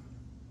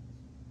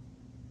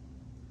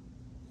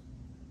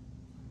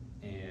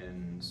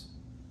 And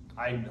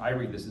I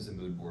read this as a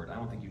mood board. I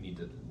don't think you need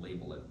to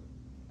label it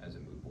as a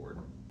mood board.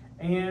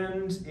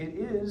 And it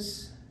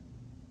is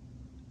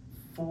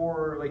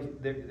for, like,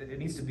 it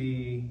needs to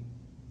be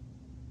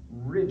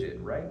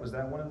rigid, right? Was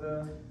that one of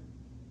the,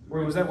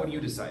 or was that what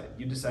you decided?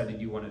 You decided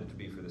you wanted it to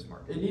be for this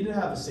market. It needed to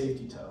have a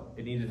safety toe.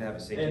 It needed to have a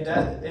safety And toe.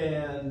 I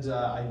didn't,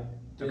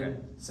 Okay.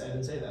 I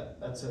didn't say that.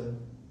 That's a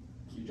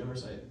huge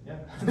oversight. Yeah.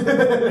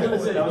 That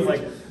was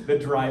like the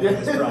drive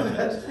of this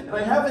project. And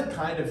I have it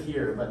kind of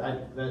here,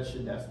 but that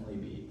should definitely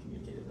be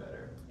communicated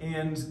better.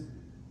 And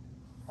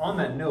on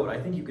that note, I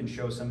think you can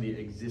show some of the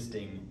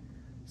existing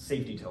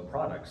safety toe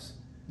products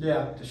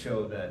Yeah. to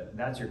show that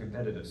that's your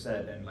competitive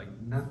set, and like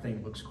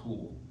nothing looks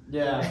cool.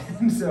 Yeah.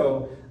 And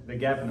so the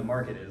gap in the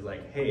market is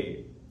like,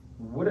 hey,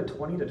 would a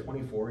 20 to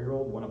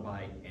 24-year-old want to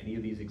buy any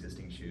of these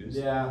existing shoes?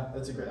 Yeah,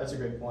 that's a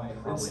great point.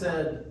 Probably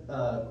Instead,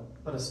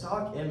 but a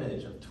stock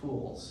image of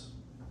tools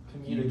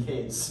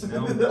communicates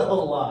No. a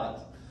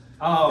lot.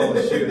 Oh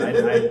shoot,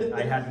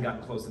 I hadn't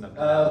gotten close enough to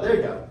that. There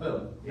you go.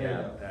 Boom. There you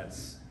Yeah, go.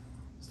 that's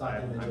Stock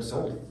I'm image. of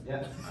sold.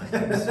 Yeah.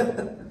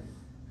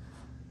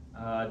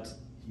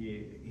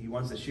 He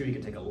wants a shoe he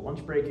can take a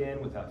lunch break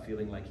in without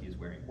feeling like he's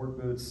wearing work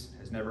boots,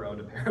 has never owned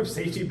a pair of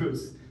safety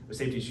boots or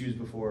safety shoes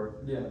before,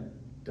 Yeah.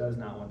 does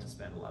not want to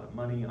spend a lot of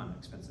money on an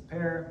expensive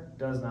pair,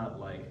 does not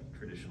like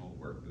traditional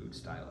work boot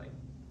styling.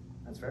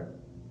 That's fair?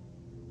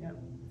 Yeah.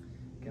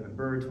 Kevin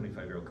Bird,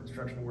 25-year-old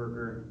construction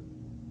worker.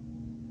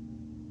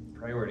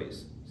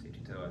 Priorities,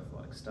 safety toe,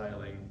 athletic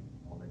styling,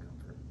 all-day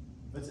comfort.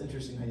 That's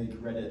interesting how you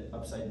read it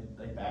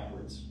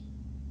backwards.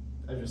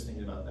 I was just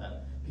thinking about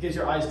that. Because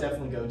your eyes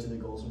definitely go to the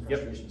goals and Yep.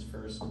 frustrations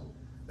first.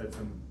 That's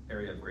an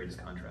area of greatest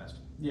contrast.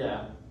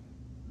 Yeah.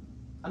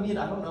 I mean,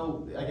 I don't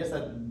know. I guess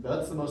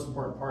that's the most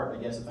important part,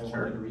 I guess, if I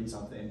Sure. wanted to read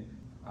something.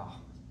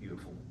 Oh,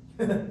 beautiful.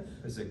 This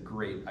is a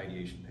great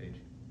ideation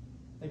page.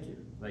 Thank you.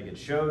 Like, it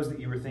shows that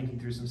you were thinking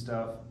through some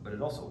stuff, but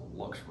it also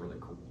looks really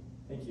cool.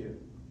 Thank you.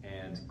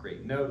 And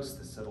great notes,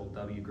 the subtle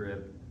W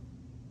grip,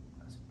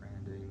 that's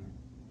branding.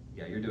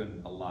 Yeah, you're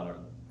doing a lot of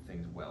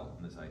things well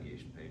on this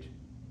ideation page.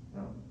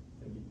 Oh,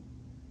 thank you.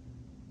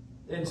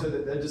 And so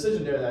the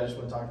decision there that I just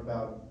want to talk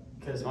about,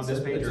 because On this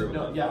page or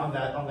no, yeah, on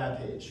that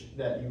page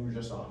that you were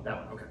just on.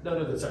 That one, okay.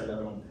 No, sorry, the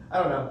other one. I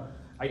don't know.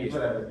 Ideation.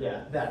 Whatever.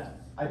 Yeah,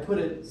 that. I put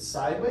it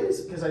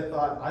sideways because I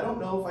thought, I don't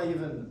know if I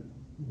even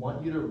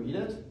want you to read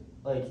it.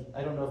 Like,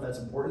 I don't know if that's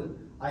important.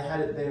 I had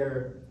it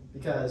there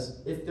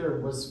because if there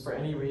was, for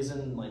any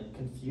reason, like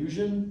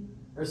confusion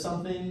or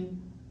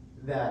something,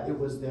 that it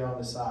was there on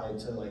the side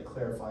to like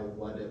clarify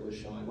what it was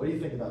showing. What do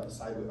you think about the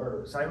sideways?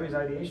 Or Sideways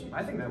ideation,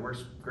 I think that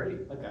works great.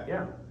 Okay.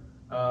 Yeah.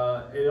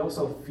 It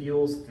also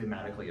feels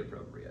thematically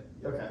appropriate.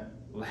 Okay.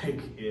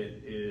 Like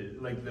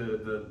like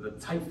the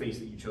typeface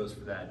that you chose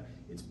for that,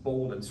 it's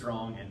bold and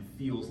strong and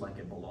feels like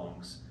it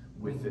belongs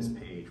with this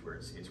page where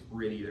it's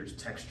gritty, there's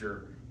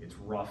texture, it's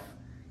rough.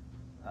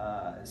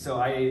 So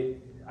I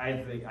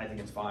think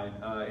it's fine.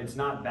 It's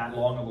not that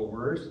long of a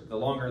word. The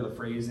longer the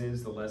phrase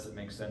is, the less it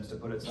makes sense to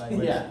put it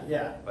sideways.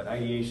 Yeah. But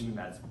ideation,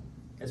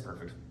 it's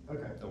perfect.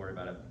 Okay. Don't worry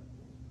about it.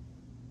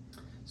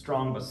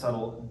 Strong but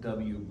subtle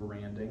W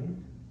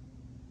branding.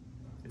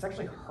 It's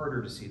actually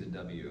harder to see the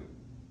W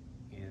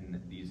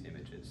in these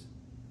images.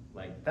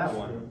 Like that That's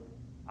one, true.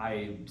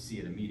 I see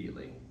it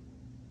immediately.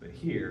 But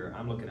here,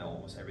 I'm looking at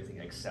almost everything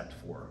except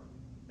for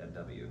that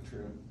W.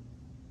 True.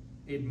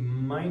 It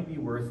might be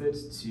worth it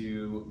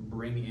to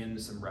bring in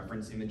some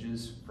reference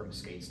images from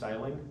skate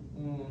styling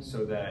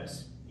so that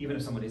even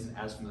if someone isn't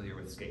as familiar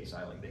with skate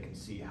styling, they can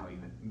see how you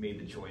made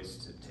the choice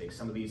to take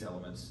some of these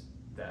elements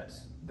that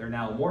they're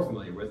now more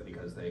familiar with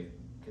because they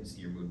can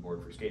see your mood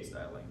board for skate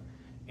styling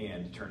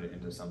and turn it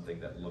into something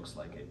that looks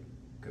like it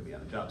could be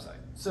on a job site.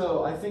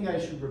 So I think I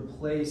should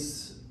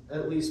replace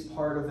at least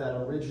part of that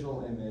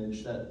original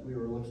image that we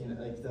were looking at,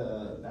 like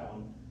that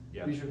one.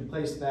 Yeah. We should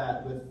replace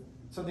that with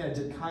something I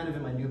did kind of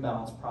in my New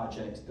Balance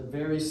project. The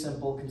very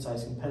simple,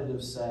 concise,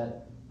 competitive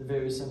set. The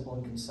very simple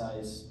and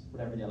concise,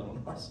 whatever the other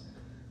one was.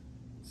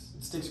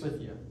 It sticks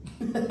with you.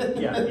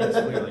 Yeah, yes,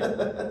 clearly.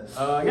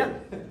 Yeah,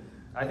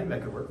 I think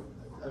that could work.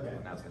 Okay.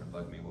 Now it's gonna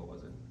bug me. What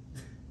was it?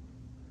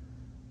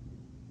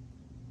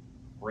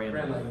 Brand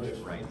Brand language,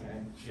 language, right? okay.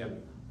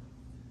 Yep.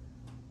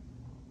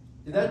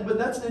 But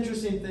that's an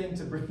interesting thing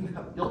to bring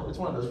up. It's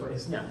one of those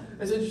ways. Yeah.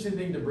 It's an interesting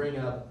thing to bring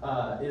up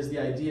is the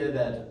idea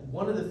that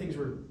one of the things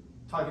we're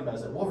talking about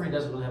is that Wolverine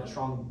doesn't really have a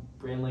strong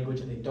brand language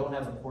and they don't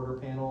have a quarter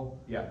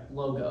panel Yeah.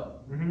 logo.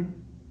 Mm-hmm.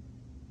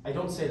 I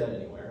don't say that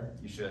anywhere.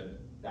 You should.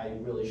 I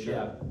really should.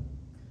 Yeah.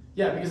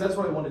 Yeah, because that's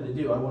what I wanted to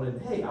do. I want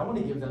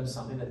to give them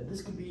something that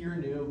this could be your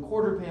new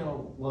quarter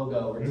panel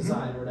logo or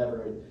design or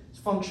whatever. It's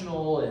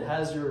functional, it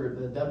has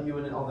the W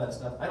in it, all that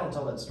stuff. I don't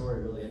tell that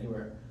story really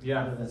anywhere.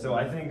 Yeah. Other than- So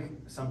I think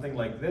something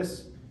like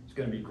this is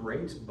going to be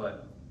great,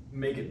 but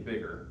make it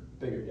bigger.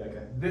 Bigger, yeah,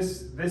 okay.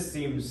 This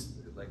seems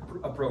like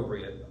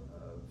appropriate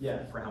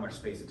Yeah. for how much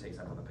space it takes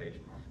up on the page.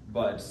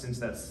 But since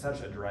that's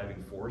such a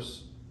driving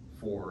force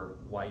for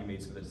why you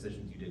made some of the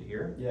decisions you did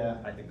here, Yeah.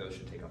 I think those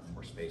should take up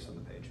more space on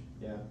the page.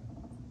 Yeah.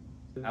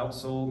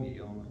 Outsole,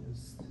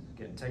 is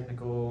getting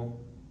technical.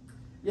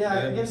 Yeah,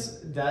 I Good. guess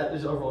that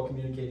is overall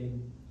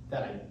communicating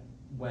that I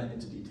went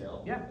into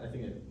detail. Yeah. I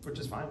think it, Which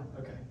is fine.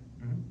 okay.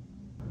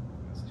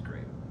 This is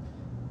great.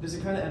 Does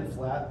it kind of end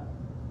flat?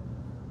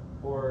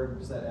 Or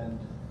does that end?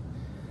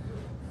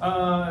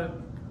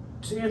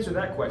 To answer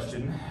that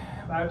question,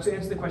 to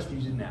answer the question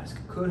you didn't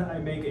ask, could I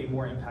make a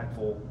more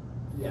impactful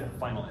Yeah.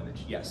 final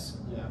image? Yes.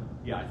 Yeah.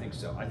 Yeah, I think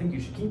so. I think you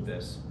should keep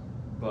this,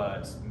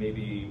 but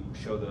maybe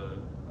show the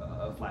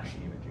flashy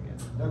image again.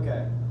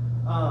 Okay.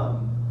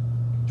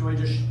 Do I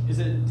just, is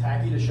it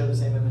tacky to show the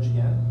same image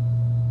again?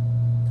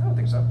 I don't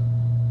think so.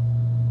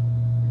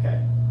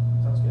 Okay.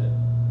 Sounds good.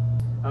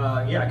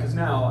 Yeah, because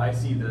now I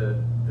see the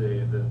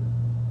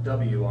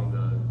W on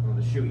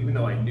the shoe, even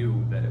though I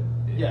knew that it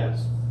Yeah.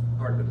 was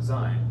part of the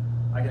design.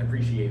 I can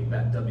appreciate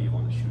that W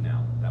on the shoe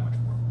now that much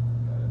more.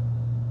 Got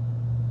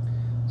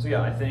it. So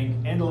yeah, I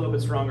think end a little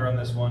bit stronger on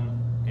this one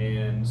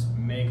and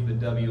make the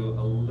W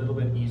a little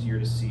bit easier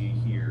to see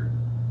here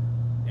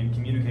and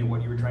communicate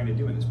what you were trying to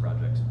do in this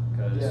project.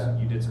 Because Yeah.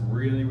 you did some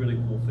really, really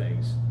cool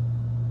things,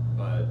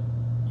 but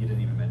you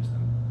didn't even mention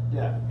them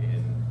Yeah.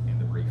 in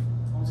the brief.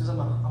 Well, because I'm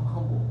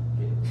humble.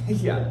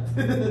 Yeah.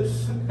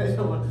 I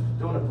don't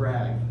want to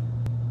brag.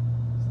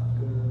 Soft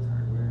goods,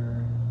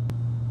 hardware.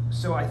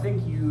 So I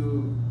think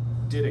you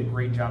did a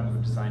great job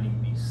of designing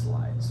these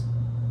slides.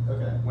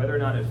 Okay. Whether or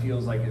not it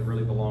feels like it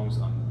really belongs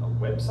on a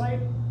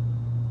website,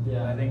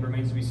 Yeah. I think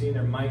remains to be seen.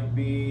 There might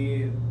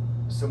be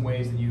some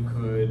ways that you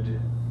could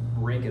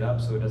break it up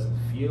so it doesn't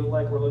feel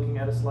like we're looking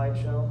at a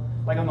slideshow.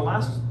 Like on the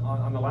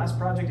last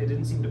project, it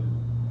didn't seem to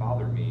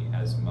bother me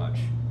as much.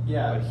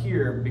 Yeah. But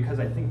here, because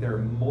I think there are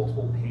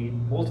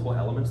multiple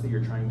elements that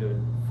you're trying to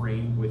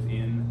frame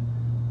within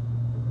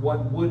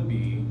what would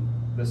be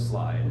the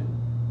slide,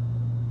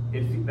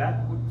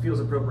 that feels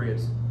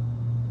appropriate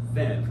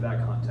then for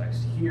that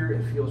context. Here,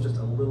 it feels just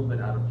a little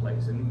bit out of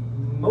place,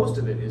 and most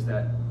of it is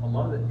that a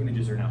lot of the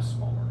images are now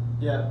smaller.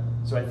 Yeah.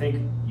 So I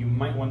think you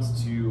might want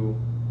to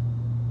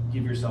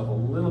give yourself a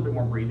little bit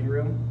more breathing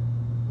room,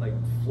 like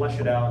flesh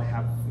it out,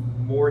 have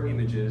more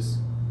images,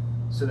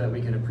 so that we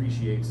can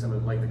appreciate some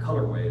of like the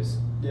colorways.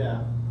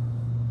 Yeah.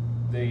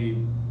 They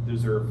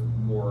deserve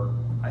more.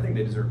 I think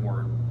they deserve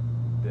more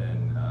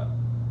than.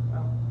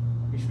 Well,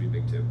 he should be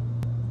big too.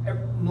 A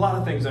lot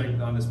of things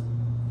on this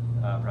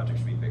project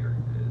should be bigger,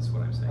 is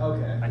what I'm saying.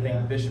 Okay, I think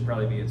yeah. this should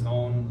probably be its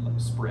own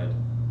spread.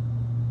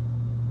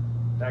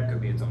 That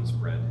could be its own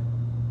spread.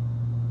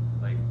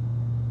 Like,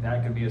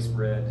 that could be a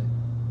spread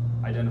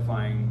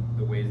identifying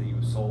the ways that you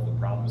would solve the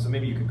problem. So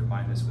maybe you could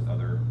combine this with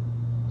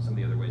some of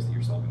the other ways that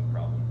you're solving the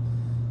problem.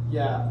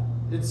 Yeah.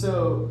 And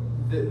so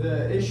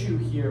the issue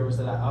here was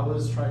that I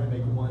was trying to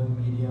make one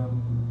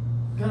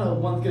medium, kind of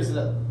one, because we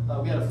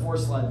had a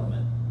 4-slide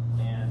limit,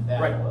 and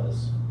that Right.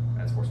 was.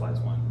 That's 4 slides,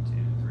 1,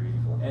 2, 3,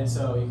 4. And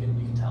so you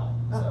can tell.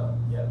 So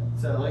yeah.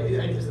 So like,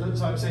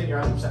 so I'm saying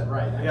you're 100%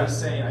 right. I'm Yeah. just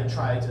saying I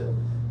tried to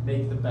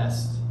make the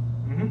best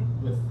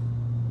Mm-hmm. with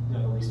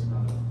the least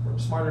amount of work.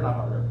 Smarter, not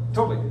harder.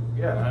 Totally,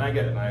 yeah, and I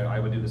get it. And I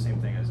would do the same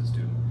thing as a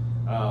student.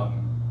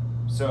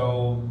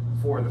 So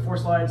for the 4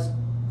 slides,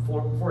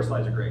 four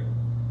slides are great.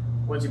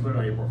 Once you put it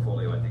on your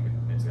portfolio, I think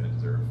it's going to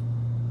deserve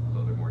a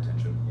little bit more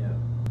attention. Yeah.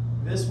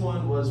 This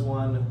one was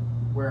one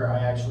where I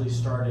actually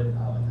started.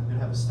 I'm gonna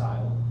have a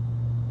style,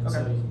 and so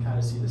Okay. you can kind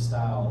of see the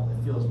style.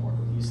 It feels more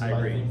cohesive, I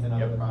agree. think, than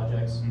Yep. other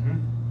projects.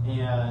 Mm-hmm.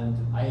 And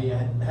I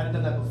hadn't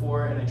done that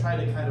before, and I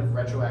tried to kind of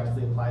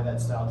retroactively apply that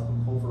style to the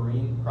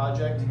Wolverine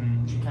project,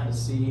 Mhm. which you kind of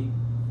see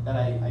that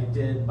I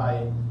did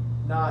by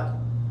not.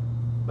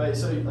 But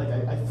so like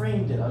I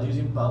framed it. I was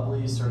using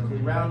bubbly, circly,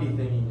 Mhm. roundy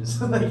thingies.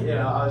 like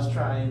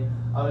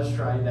I was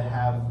trying to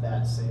have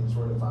that same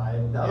sort of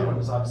vibe. The other Yeah. one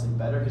was obviously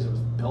better because it was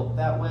built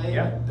that way.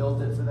 Yeah. I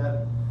built it for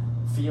that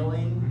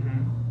feeling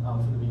Mm-hmm.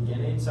 from the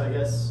beginning. So I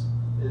guess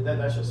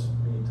that's just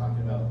me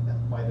talking about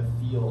why the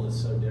feel is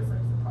so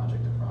different from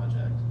project to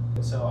project.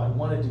 And so I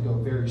wanted to go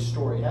very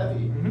story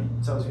heavy. Mhm.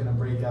 So I was going to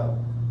break up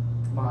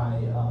my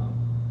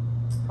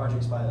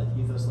projects by like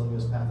ethos,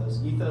 logos,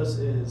 pathos. Ethos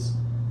is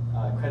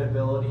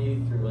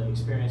credibility through like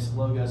experience.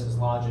 Logos is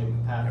logic.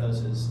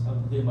 Pathos is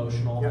the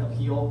emotional Yep.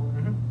 appeal.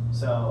 Mm-hmm.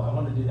 So I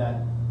wanted to do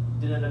that.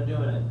 Didn't end up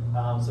doing it.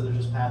 So there's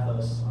just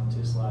pathos on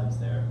 2 slides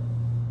there,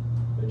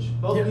 which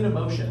both Yeah. mean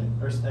emotion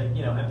or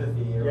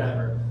empathy or Yeah.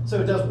 whatever.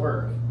 So it does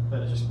work, but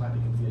it just might be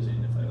confusing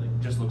if I like.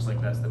 Just looks like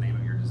that's the name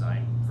of your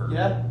design for.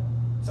 Yeah,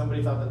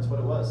 somebody thought that's what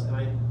it was, and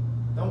I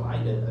don't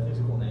mind it. I think it's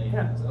a cool name.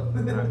 Yeah. So.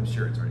 I'm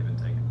sure it's already been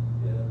taken.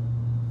 Yeah.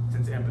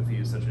 Since empathy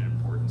is such an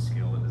important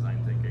skill in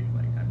design thinking,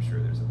 like I'm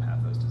sure there's a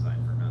pathos design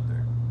firm out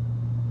there.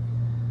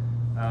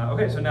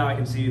 Okay, so now I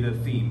can see the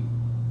theme.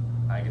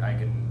 I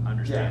can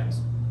understand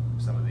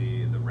some of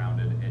the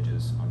rounded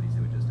edges on these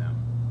images now.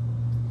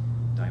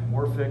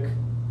 Dimorphic,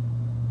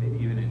 maybe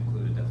even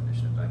include a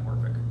definition of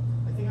dimorphic.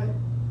 I think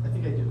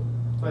I do.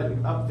 But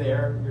up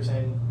there, you're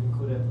saying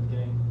include it at the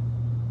beginning.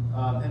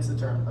 Hence the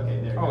term.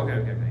 Okay, there. You go.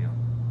 Okay, yeah.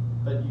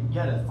 But you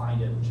gotta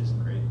find it, which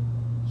isn't great.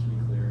 Should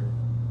be clear.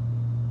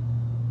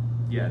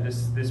 Yeah,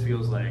 this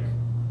feels like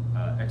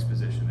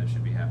exposition that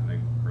should be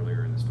happening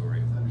earlier in the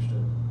story.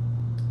 Understood.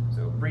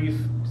 So brief,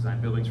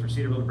 design buildings for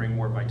Cedarville to bring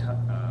more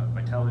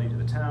vitality to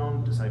the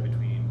town, decide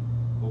between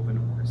open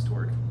or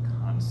historic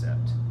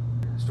concept.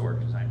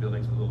 Historic, design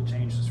buildings with a little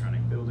change to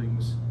surrounding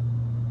buildings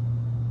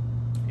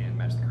and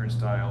match the current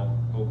style.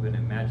 Open,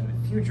 imagine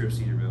the future of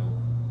Cedarville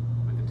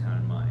with the town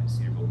in mind.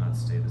 Cedarville will not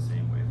stay the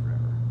same way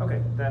forever.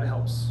 Okay, that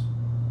helps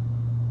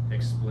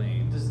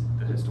explain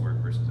the historic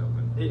versus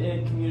open.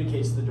 It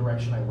communicates the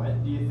direction I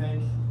went. Do you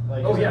think?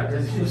 Like, Oh is yeah,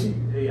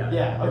 it- yeah.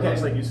 Yeah, It okay.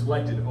 looks like you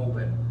selected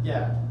open.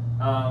 Yeah.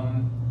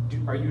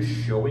 Are you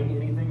showing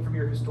anything from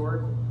your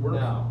historic work?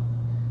 No.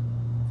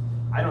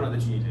 I don't know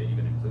that you need to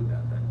even include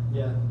that then.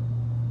 Yeah.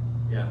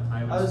 Yeah,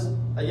 What I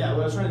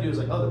was trying to do is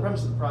like, oh, the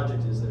premise of the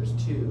project is there's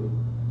two,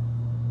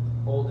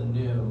 old and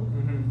new.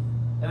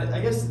 Mm-hmm. And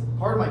I guess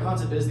part of my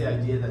concept is the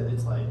idea that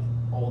it's like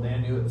old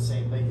and new at the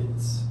same, like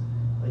it's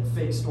like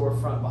fake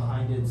storefront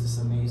behind it. It's this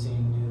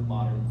amazing new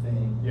modern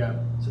thing. Yeah.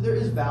 So there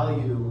is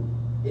value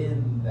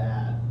in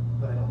that,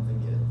 but I don't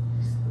think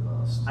it's the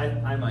most.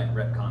 I might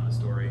retcon the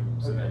story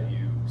so Okay. that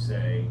you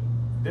say,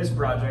 this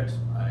project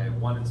I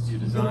wanted to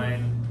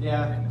design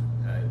Yeah.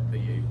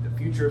 the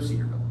future of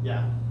Cedarville.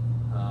 Yeah.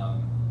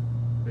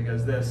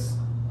 Because this,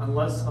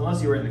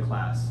 unless you were in the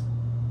class,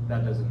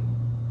 that doesn't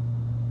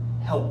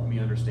help me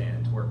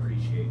understand or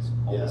appreciate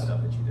all Yeah. the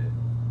stuff that you did.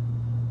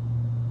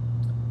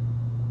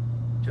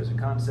 Chosen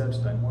concepts,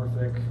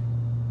 dimorphic.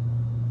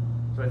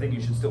 So I think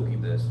you should still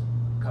keep this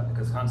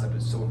because concept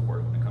is so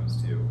important when it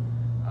comes to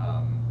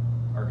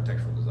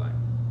architectural design.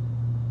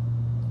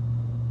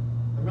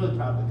 I'm really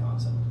proud of the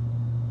concept.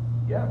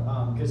 Yeah.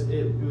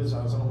 Because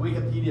I was on a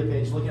Wikipedia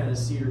page looking at a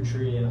cedar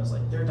tree and I was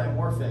like, they're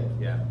dimorphic.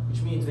 Yeah.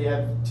 Which means they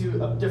have two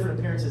different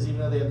appearances even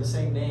though they have the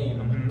same name.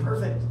 I'm Mhm. like,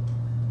 perfect.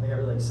 I got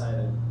really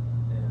excited.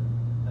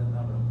 And I don't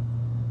know.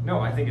 No,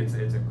 I think it's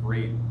a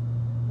great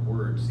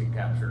word to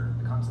capture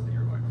the concept that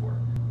you're going for.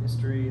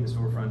 History, the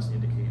storefronts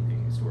indicate a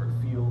historic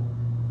feel,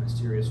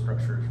 mysterious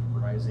structures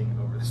rising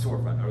over the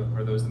storefront.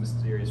 Are those the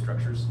mysterious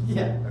structures?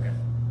 Yeah. Okay.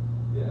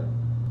 Yeah.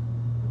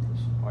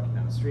 Walking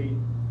down the street,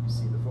 you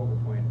see the focal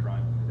point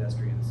drawing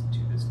pedestrians to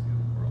this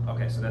new world.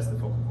 Okay, so that's the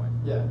focal point.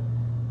 Yeah.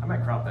 I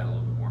might crop that a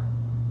little bit more.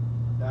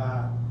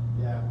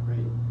 Yeah, great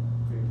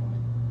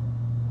point.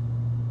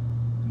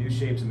 The new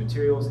shapes and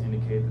materials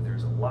indicate that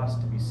there's a lot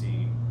to be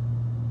seen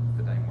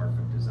with the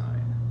dimorphic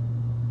design.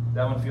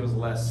 That one feels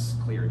less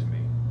clear to me.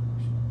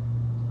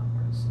 Not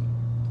part of the scene.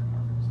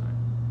 Dimorphic design.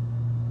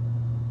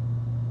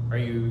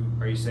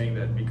 Are you saying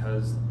that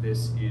because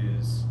this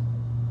is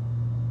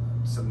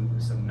some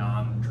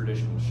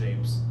non-traditional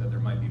shapes that there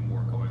might be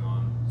more going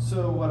on?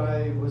 So what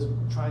I was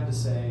trying to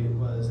say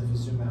was, if you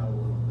zoom out a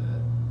little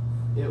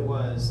bit, it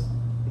was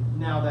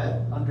now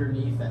that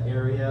underneath that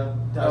area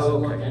doesn't Oh,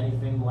 okay. look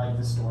anything like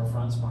the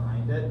storefronts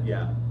behind it.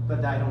 Yeah.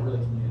 But I don't really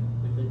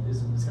communicate.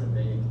 It's kind of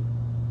vague.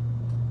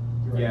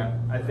 You're right. Yeah,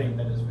 I think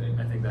that is vague.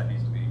 I think that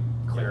needs to be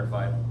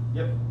clarified.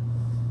 Yep.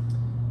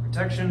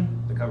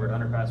 Protection. The covered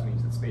underpass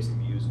means that space can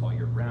be used all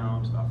year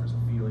round. It offers a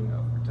feeling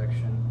of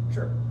protection.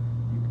 Sure,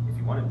 if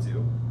you wanted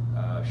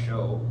to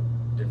show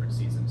different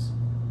seasons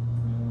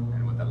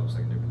and what that looks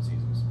like in different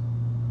seasons.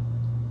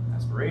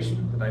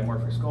 Aspiration. The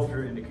dimorphic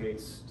sculpture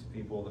indicates to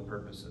people the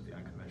purpose of the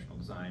unconventional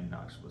design,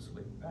 not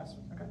explicitly asked.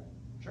 Okay,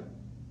 sure.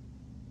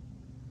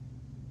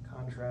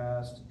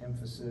 Contrast,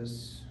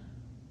 emphasis.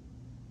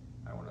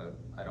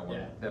 I don't want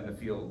Yeah. them to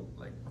feel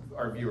like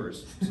our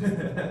viewers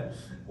to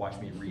watch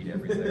me read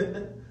everything.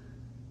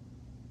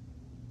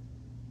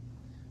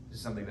 This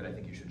is something that I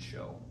think you should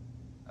show.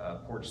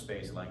 Porch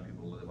space, allowing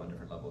people to live on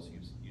different levels,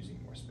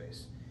 using more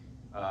space.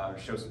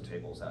 Show some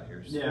tables out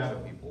here. Yeah. Show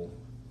people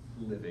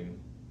living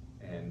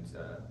and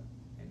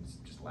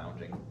just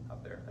lounging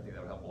up there. I think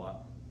that would help a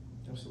lot.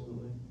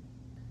 Absolutely.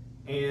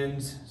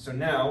 And so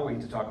now we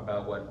get to talk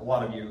about what a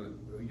lot of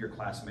your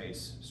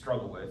classmates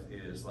struggle with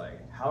is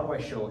like, how do I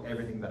show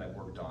everything that I've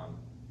worked on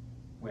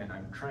when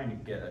I'm trying to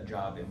get a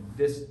job in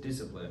this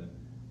discipline?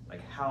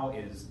 Like, how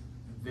is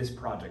this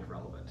project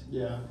relevant?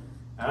 Yeah.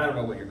 And I don't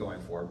know what you're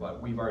going for,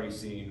 but we've already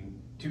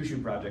seen 2 shoe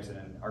projects and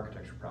an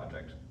architecture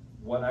project.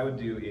 What I would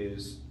do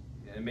is,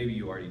 and maybe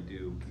you already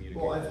do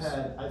communicate Well, this.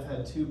 I've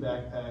had 2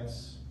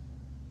 backpacks,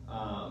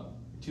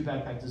 2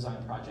 backpack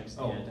design projects,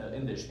 Oh.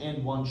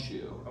 and 1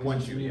 shoe. One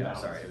Because shoe, it's yeah, rebound.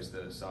 sorry, it was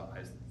the soft,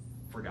 I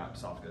forgot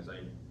soft goods,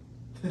 I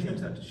changed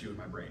that to shoe in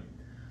my brain.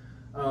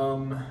 I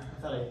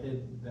thought I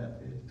hid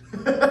that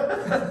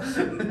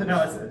page.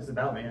 No, it's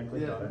about me, I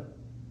clicked Yeah. on it.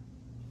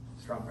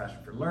 Strong passion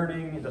for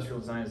learning, industrial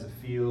design is a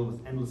field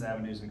with endless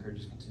avenues,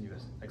 encourages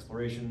continuous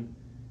exploration.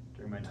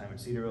 During my time at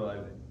Cedarville, I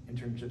have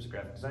internships,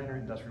 graphic designer,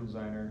 industrial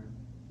designer,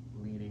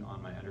 leaning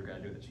on my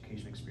undergraduate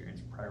education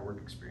experience, prior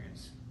work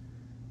experience.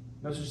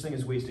 No such thing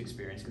as waste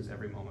experience because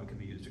every moment can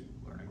be used to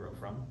learn and grow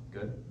from.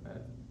 Good.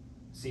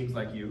 Seems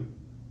like you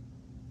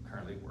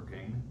currently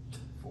working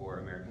for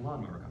American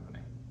Lawnmower Company.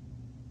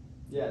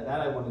 Yeah,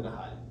 that I wanted to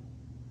hide.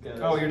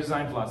 Oh, your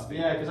design philosophy.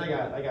 Yeah, because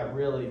I got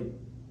really,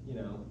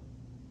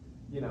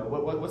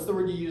 what's the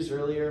word you used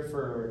earlier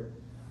for,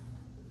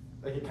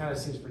 like, it kind of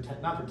seems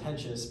not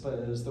pretentious, but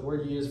it was the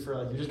word you used for,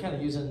 like, you're just kind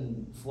of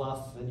using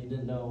fluff and you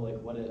didn't know,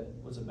 like, what it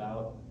was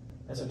about.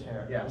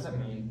 Esoteric. Yeah. What does that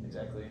mean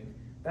exactly?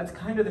 That's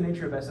kind of the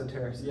nature of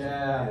esotericism.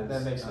 Yeah,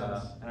 that makes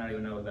sense. I don't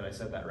even know that I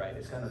said that right.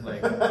 It's kind of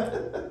like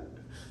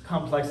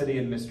complexity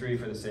and mystery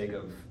for the sake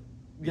of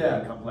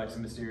being complex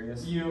and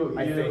mysterious.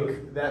 I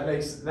think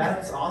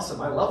that's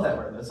awesome. I love that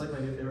word. That's like my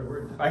new favorite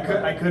word.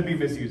 I could be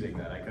misusing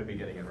that. I could be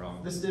getting it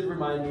wrong. This did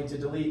remind me to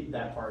delete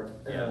that part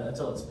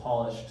until it's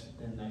polished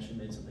and actually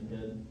made something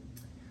good.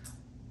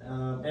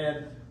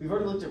 And we've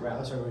already looked at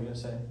Sorry, what were you going to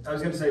say? I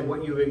was going to say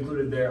what you've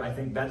included there. I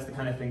think that's the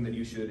kind of thing that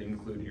you should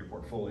include in your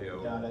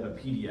portfolio. Got it. A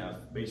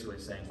PDF, basically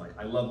saying like,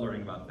 I love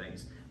learning about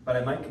things, but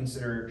I might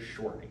consider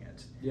shortening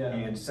it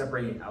and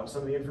separating out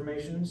some of the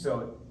information.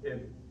 So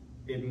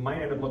it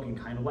might end up looking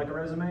kind of like a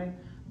resume,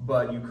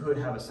 but you could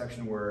have a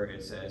section where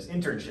it says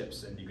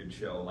internships, and you could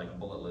show like a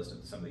bullet list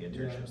of some of the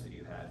internships that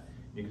you've had.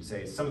 You could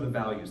say some of the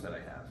values that I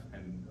have,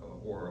 and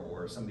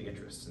or some of the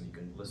interests, and you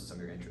can list some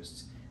of your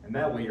interests. And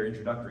that way, your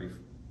introductory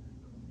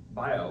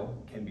bio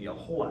can be a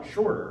whole lot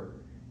shorter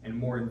and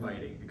more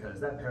inviting, because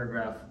that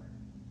paragraph,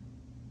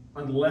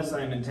 unless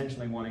I'm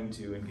intentionally wanting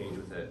to engage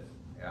with it,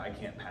 I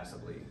can't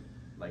passively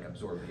like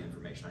absorb the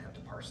information. I have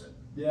to parse it.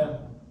 Yeah.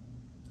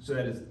 So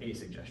that is a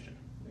suggestion.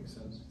 Makes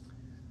sense.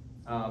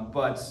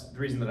 But the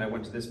reason that I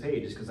went to this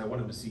page is because I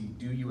wanted to see,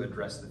 do you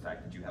address the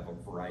fact that you have a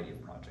variety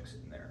of projects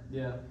in there?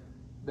 Yeah,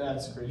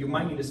 that's great. You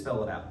might need to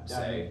spell it out.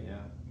 Say,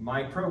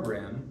 my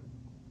program,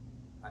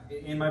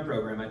 in my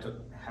program, I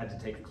had to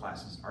take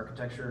classes in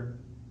architecture,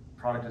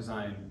 product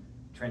design,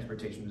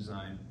 transportation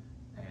design,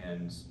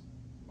 and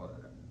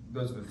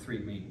those are the three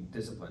main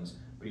disciplines.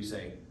 But you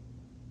say,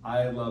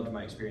 I loved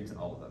my experience in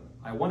all of them.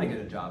 I want to get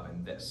a job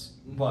in this,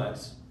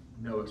 but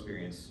no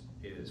experience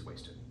is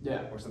wasted.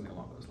 Yeah. Or something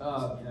along those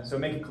lines. Yeah. So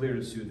make it clear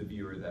to the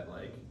viewer that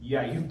like,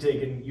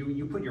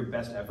 you put your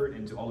best effort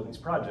into all of these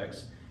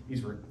projects.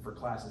 These were for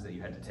classes that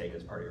you had to take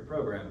as part of your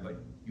program,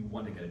 but you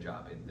want to get a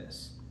job in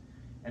this.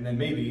 And then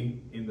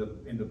maybe in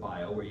the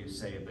bio where you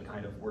say the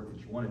kind of work that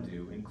you want to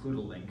do, include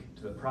a link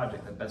to the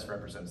project that best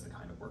represents the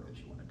kind of work that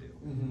you want to do.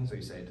 Mm-hmm. So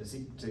you say, to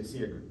see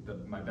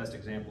my best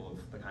example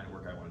of the kind of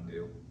work I want to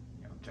do,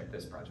 check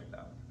this project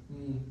out.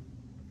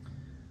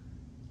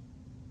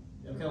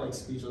 I'm kind of like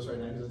speechless right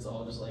now because it's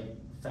all just like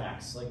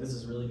facts. Like, this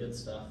is really good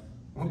stuff.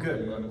 Well,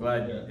 good. Well, I'm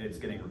glad it's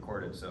getting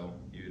recorded so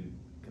you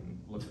can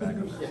look back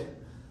on this.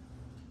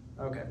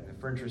 Okay, the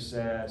furniture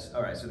set.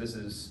 All right, so this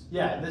is...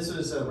 Yeah, this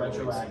is a what we've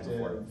seen retroactive.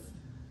 before.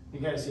 You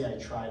guys see I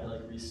tried to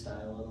like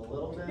restyle it a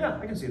little bit. Yeah,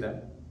 I can see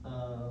that.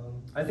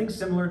 I think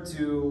similar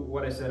to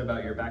what I said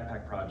about your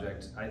backpack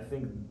project, I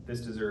think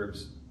this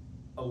deserves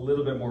a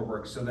little bit more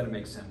work so that it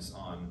makes sense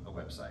on a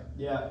website.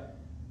 Yeah.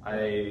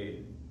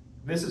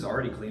 This is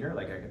already cleaner,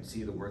 like I can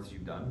see the work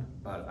you've done,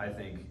 but I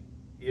think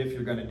if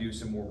you're gonna do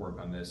some more work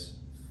on this,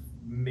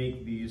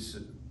 make these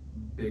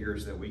bigger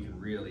so that we can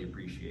really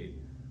appreciate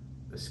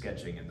the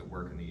sketching and the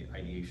work and the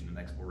ideation and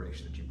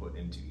exploration that you put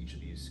into each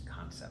of these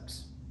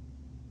concepts.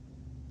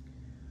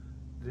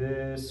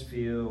 This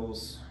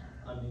feels...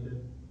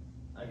 unneeded.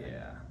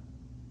 Yeah.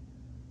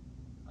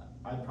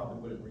 I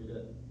probably wouldn't read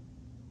it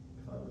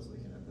if I was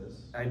looking at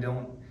this. I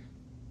don't...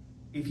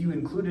 If you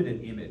included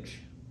an image,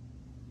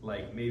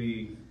 like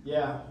maybe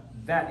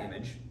that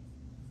image,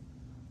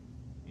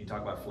 you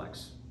talk about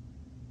flex,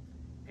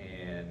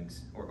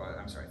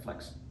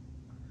 flex,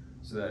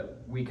 so that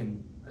we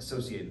can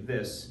associate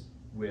this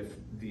with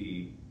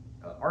the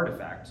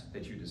artifact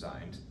that you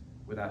designed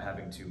without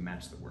having to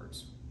match the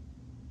words,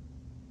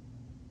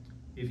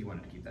 if you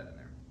wanted to keep that in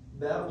there.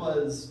 That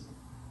was,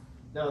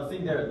 now the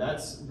thing there,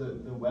 that's the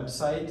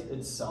website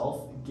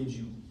itself gives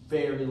you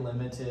very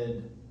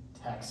limited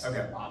text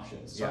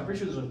options. So I'm pretty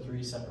sure those are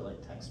 3 separate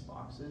like text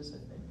boxes, I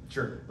think.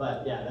 Sure.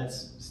 But yeah,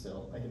 that's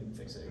still, I can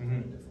fix it in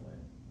a different way.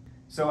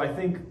 So I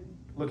think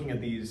looking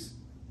at these,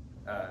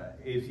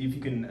 if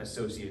you can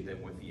associate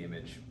them with the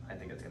image, I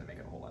think it's going to make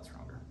it a whole lot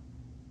stronger.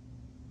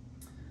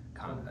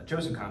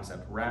 Chosen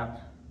concept,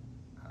 wrap,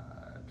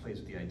 plays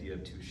with the idea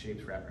of 2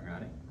 shapes wrapping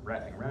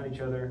around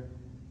each other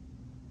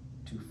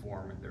to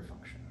form their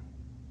function.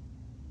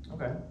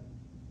 Okay.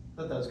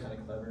 Thought that was kind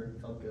of clever.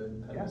 Felt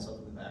good. Pat myself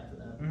in the back for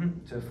that.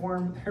 To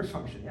form their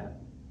function, yeah.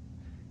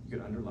 You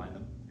could underline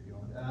them if you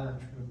want.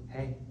 True.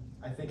 Hey,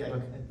 I think I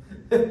can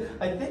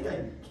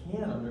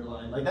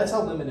underline. Like, that's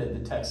how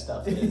limited the text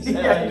stuff is. You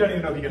don't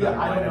even know if you can underline.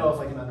 I don't know if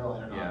I can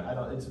underline or not. Yeah. I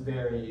don't. It's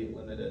very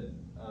limited.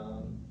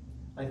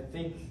 I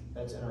think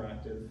that's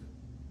interactive.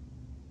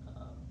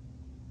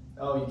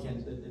 You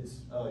can't.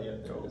 It's. Oh yeah,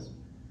 there it is.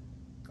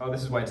 Oh,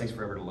 this is why it takes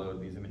forever to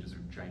load. These images are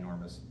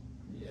ginormous.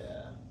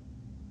 Yeah.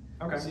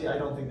 Okay. See, I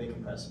don't think they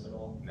compress them at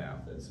all. No.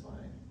 That's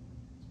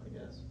my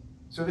guess.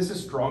 So this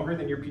is stronger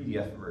than your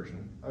PDF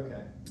version.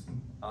 Okay.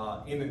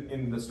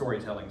 In the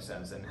storytelling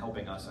sense and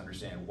helping us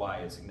understand why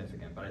it's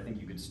significant, but I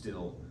think you could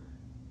still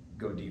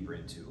go deeper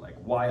into like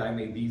why I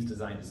made these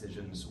design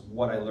decisions,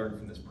 what I learned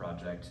from this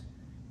project,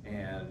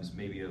 and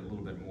maybe a little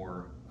bit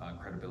more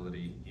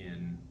credibility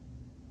in,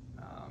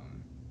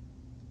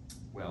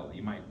 well,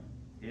 you might,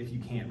 if you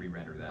can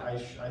re-render that,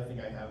 I think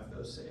I have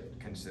those saved.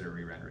 consider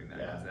re-rendering that,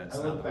 Yeah. because that's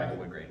I not look the way back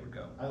wood at- grain would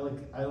go.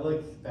 I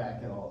look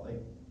back at all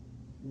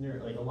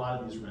like a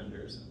lot of these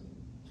renders,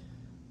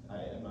 and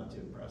I am not too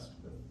impressed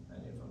with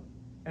any of them.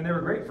 And they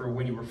were great for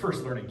when you were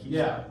first learning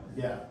Keystone.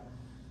 Yeah.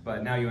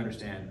 But now you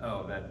understand,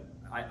 oh, that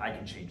I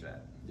can change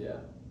that. Yeah.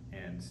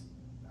 And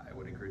I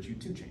would encourage you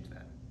to change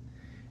that.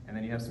 And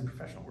then you have some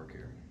professional work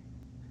here.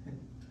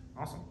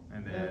 Awesome.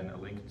 And then a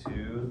link to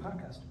the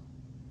podcast.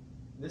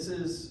 This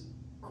is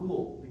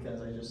cool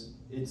because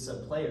it's a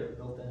player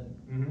built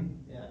in.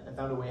 Mm-hmm. Yeah, I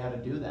found a way how to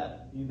do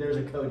that. There's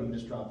a code you can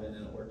just drop in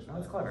and it works. Oh,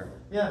 that's clever.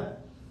 Yeah.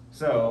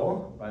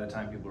 So, by the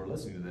time people are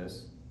listening to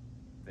this,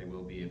 they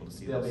will be able to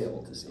see They'll this be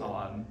able to see it.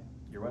 on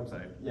your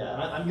website. Yeah,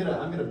 and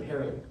I'm gonna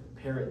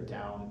pare it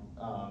down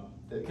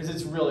because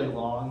it's really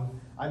long.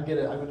 I'm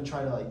gonna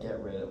try to like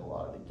get rid of a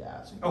lot of the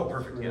gaps. And Oh, go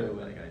perfect. through Yeah,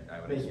 and I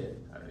would make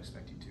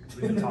expect you to. Because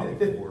we've been talking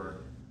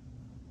for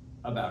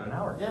about an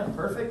hour. Yeah,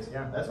 perfect.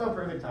 Yeah. That's about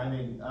perfect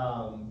timing.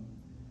 Do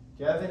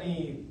you have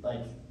any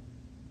like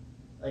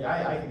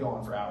I could go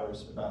on for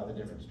hours about the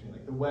difference between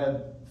like the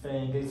web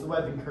thing, because the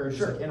web encourages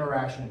Sure. like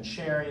interaction and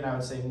sharing. I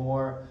would say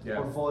more. Yeah.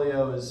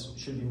 Portfolio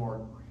should be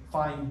more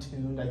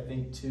fine-tuned, I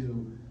think,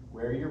 to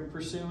where you're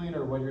pursuing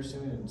or what you're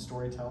pursuing, and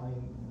storytelling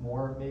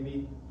more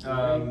maybe.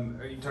 Are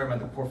you talking about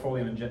the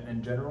portfolio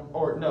in general?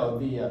 Or no,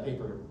 the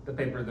paper. The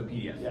paper, the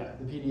PDF. Yeah,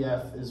 the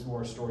PDF is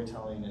more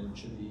storytelling and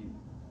should be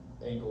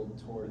angled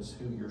towards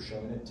who you're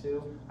showing it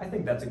to. I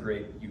think that's a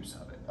great use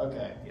of it.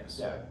 Okay. Yes.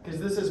 Yeah, because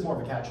this is more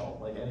of a catch-all.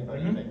 Like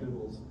anybody Mhm. that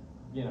Google's,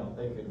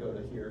 they could go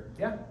to here,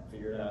 Yeah.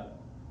 figure it out.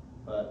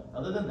 But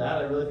other than that,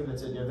 I really think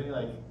that's it. Do you have any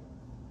like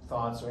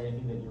thoughts or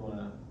anything that you want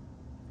to?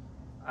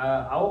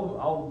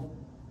 I'll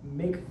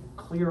make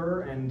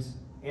clearer and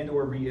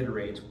or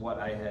reiterate what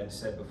I had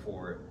said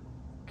before.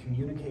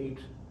 Communicate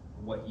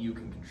what you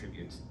can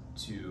contribute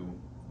to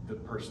the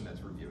person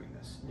that's reviewing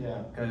this.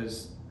 Yeah.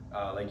 Because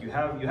like you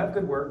have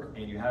good work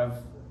and you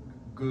have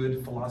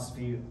good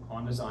philosophy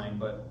on design,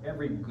 but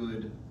every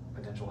good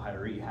potential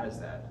hiree has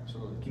that.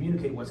 Absolutely.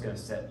 Communicate what's going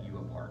to set you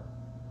apart.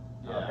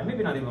 Yeah. And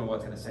maybe not even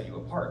what's going to set you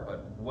apart,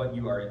 but what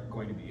you are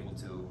going to be able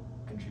to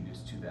contribute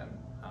to them.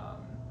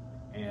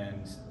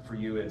 And for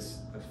you, it's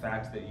the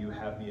fact that you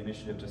have the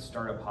initiative to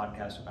start a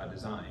podcast about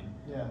design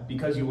Yeah.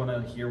 because you want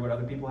to hear what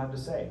other people have to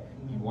say.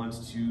 You Mhm. want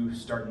to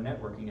start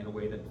networking in a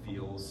way that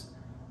feels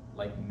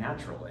like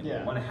natural, and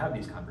Yeah. you want to have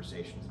these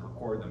conversations and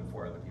record them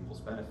for other people's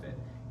benefit.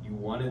 You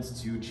wanted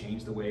to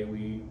change the way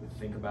we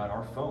think about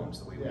our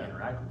phones, the way we Yeah.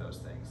 interact with those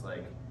things.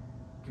 Like,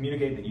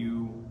 communicate that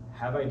you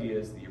have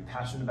ideas, that you're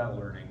passionate about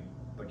learning,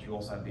 but you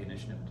also have the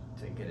initiative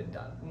to get it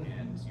done, Mhm.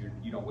 and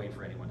you don't wait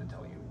for anyone to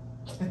tell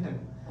you.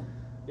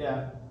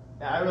 Yeah,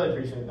 I really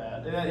appreciate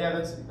that.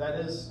 And that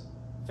is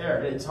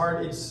fair. It's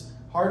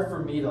hard for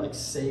me to like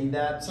say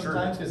that Sure.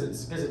 sometimes because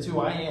it's who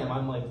I am.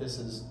 I'm like, this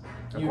is.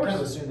 Of You course. kind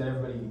of assume that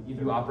everybody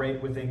either You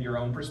operate within your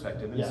own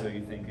perspective, and Yeah. so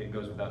you think it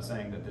goes without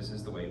saying that this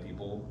is the way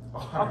people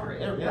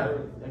operate. operate. Yeah.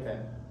 Okay.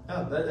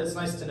 No, it's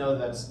nice to know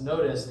that's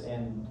noticed,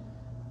 and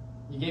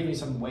you gave me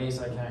some ways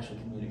that I can actually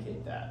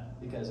communicate that,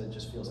 because it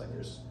just feels like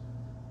there's,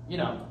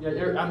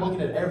 I'm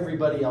looking at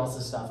everybody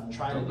else's stuff and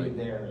trying to Totally. do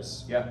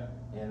theirs, Yeah.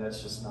 and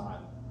that's just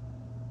not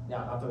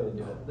the way to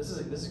do it. This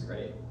is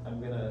great. I'm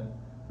gonna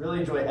really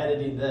enjoy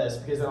editing this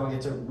because then I'll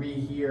get to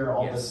rehear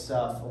all Yes. this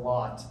stuff a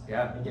lot,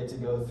 Yeah. and get to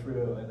go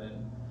through and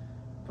then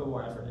put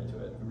more effort into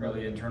it.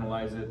 Really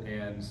internalize it,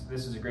 and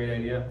this is a great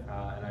idea,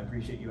 and I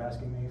appreciate you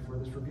asking me for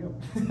this review.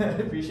 I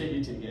appreciate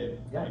you too, Gabe.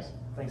 Yeah.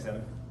 Thanks,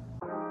 Evan.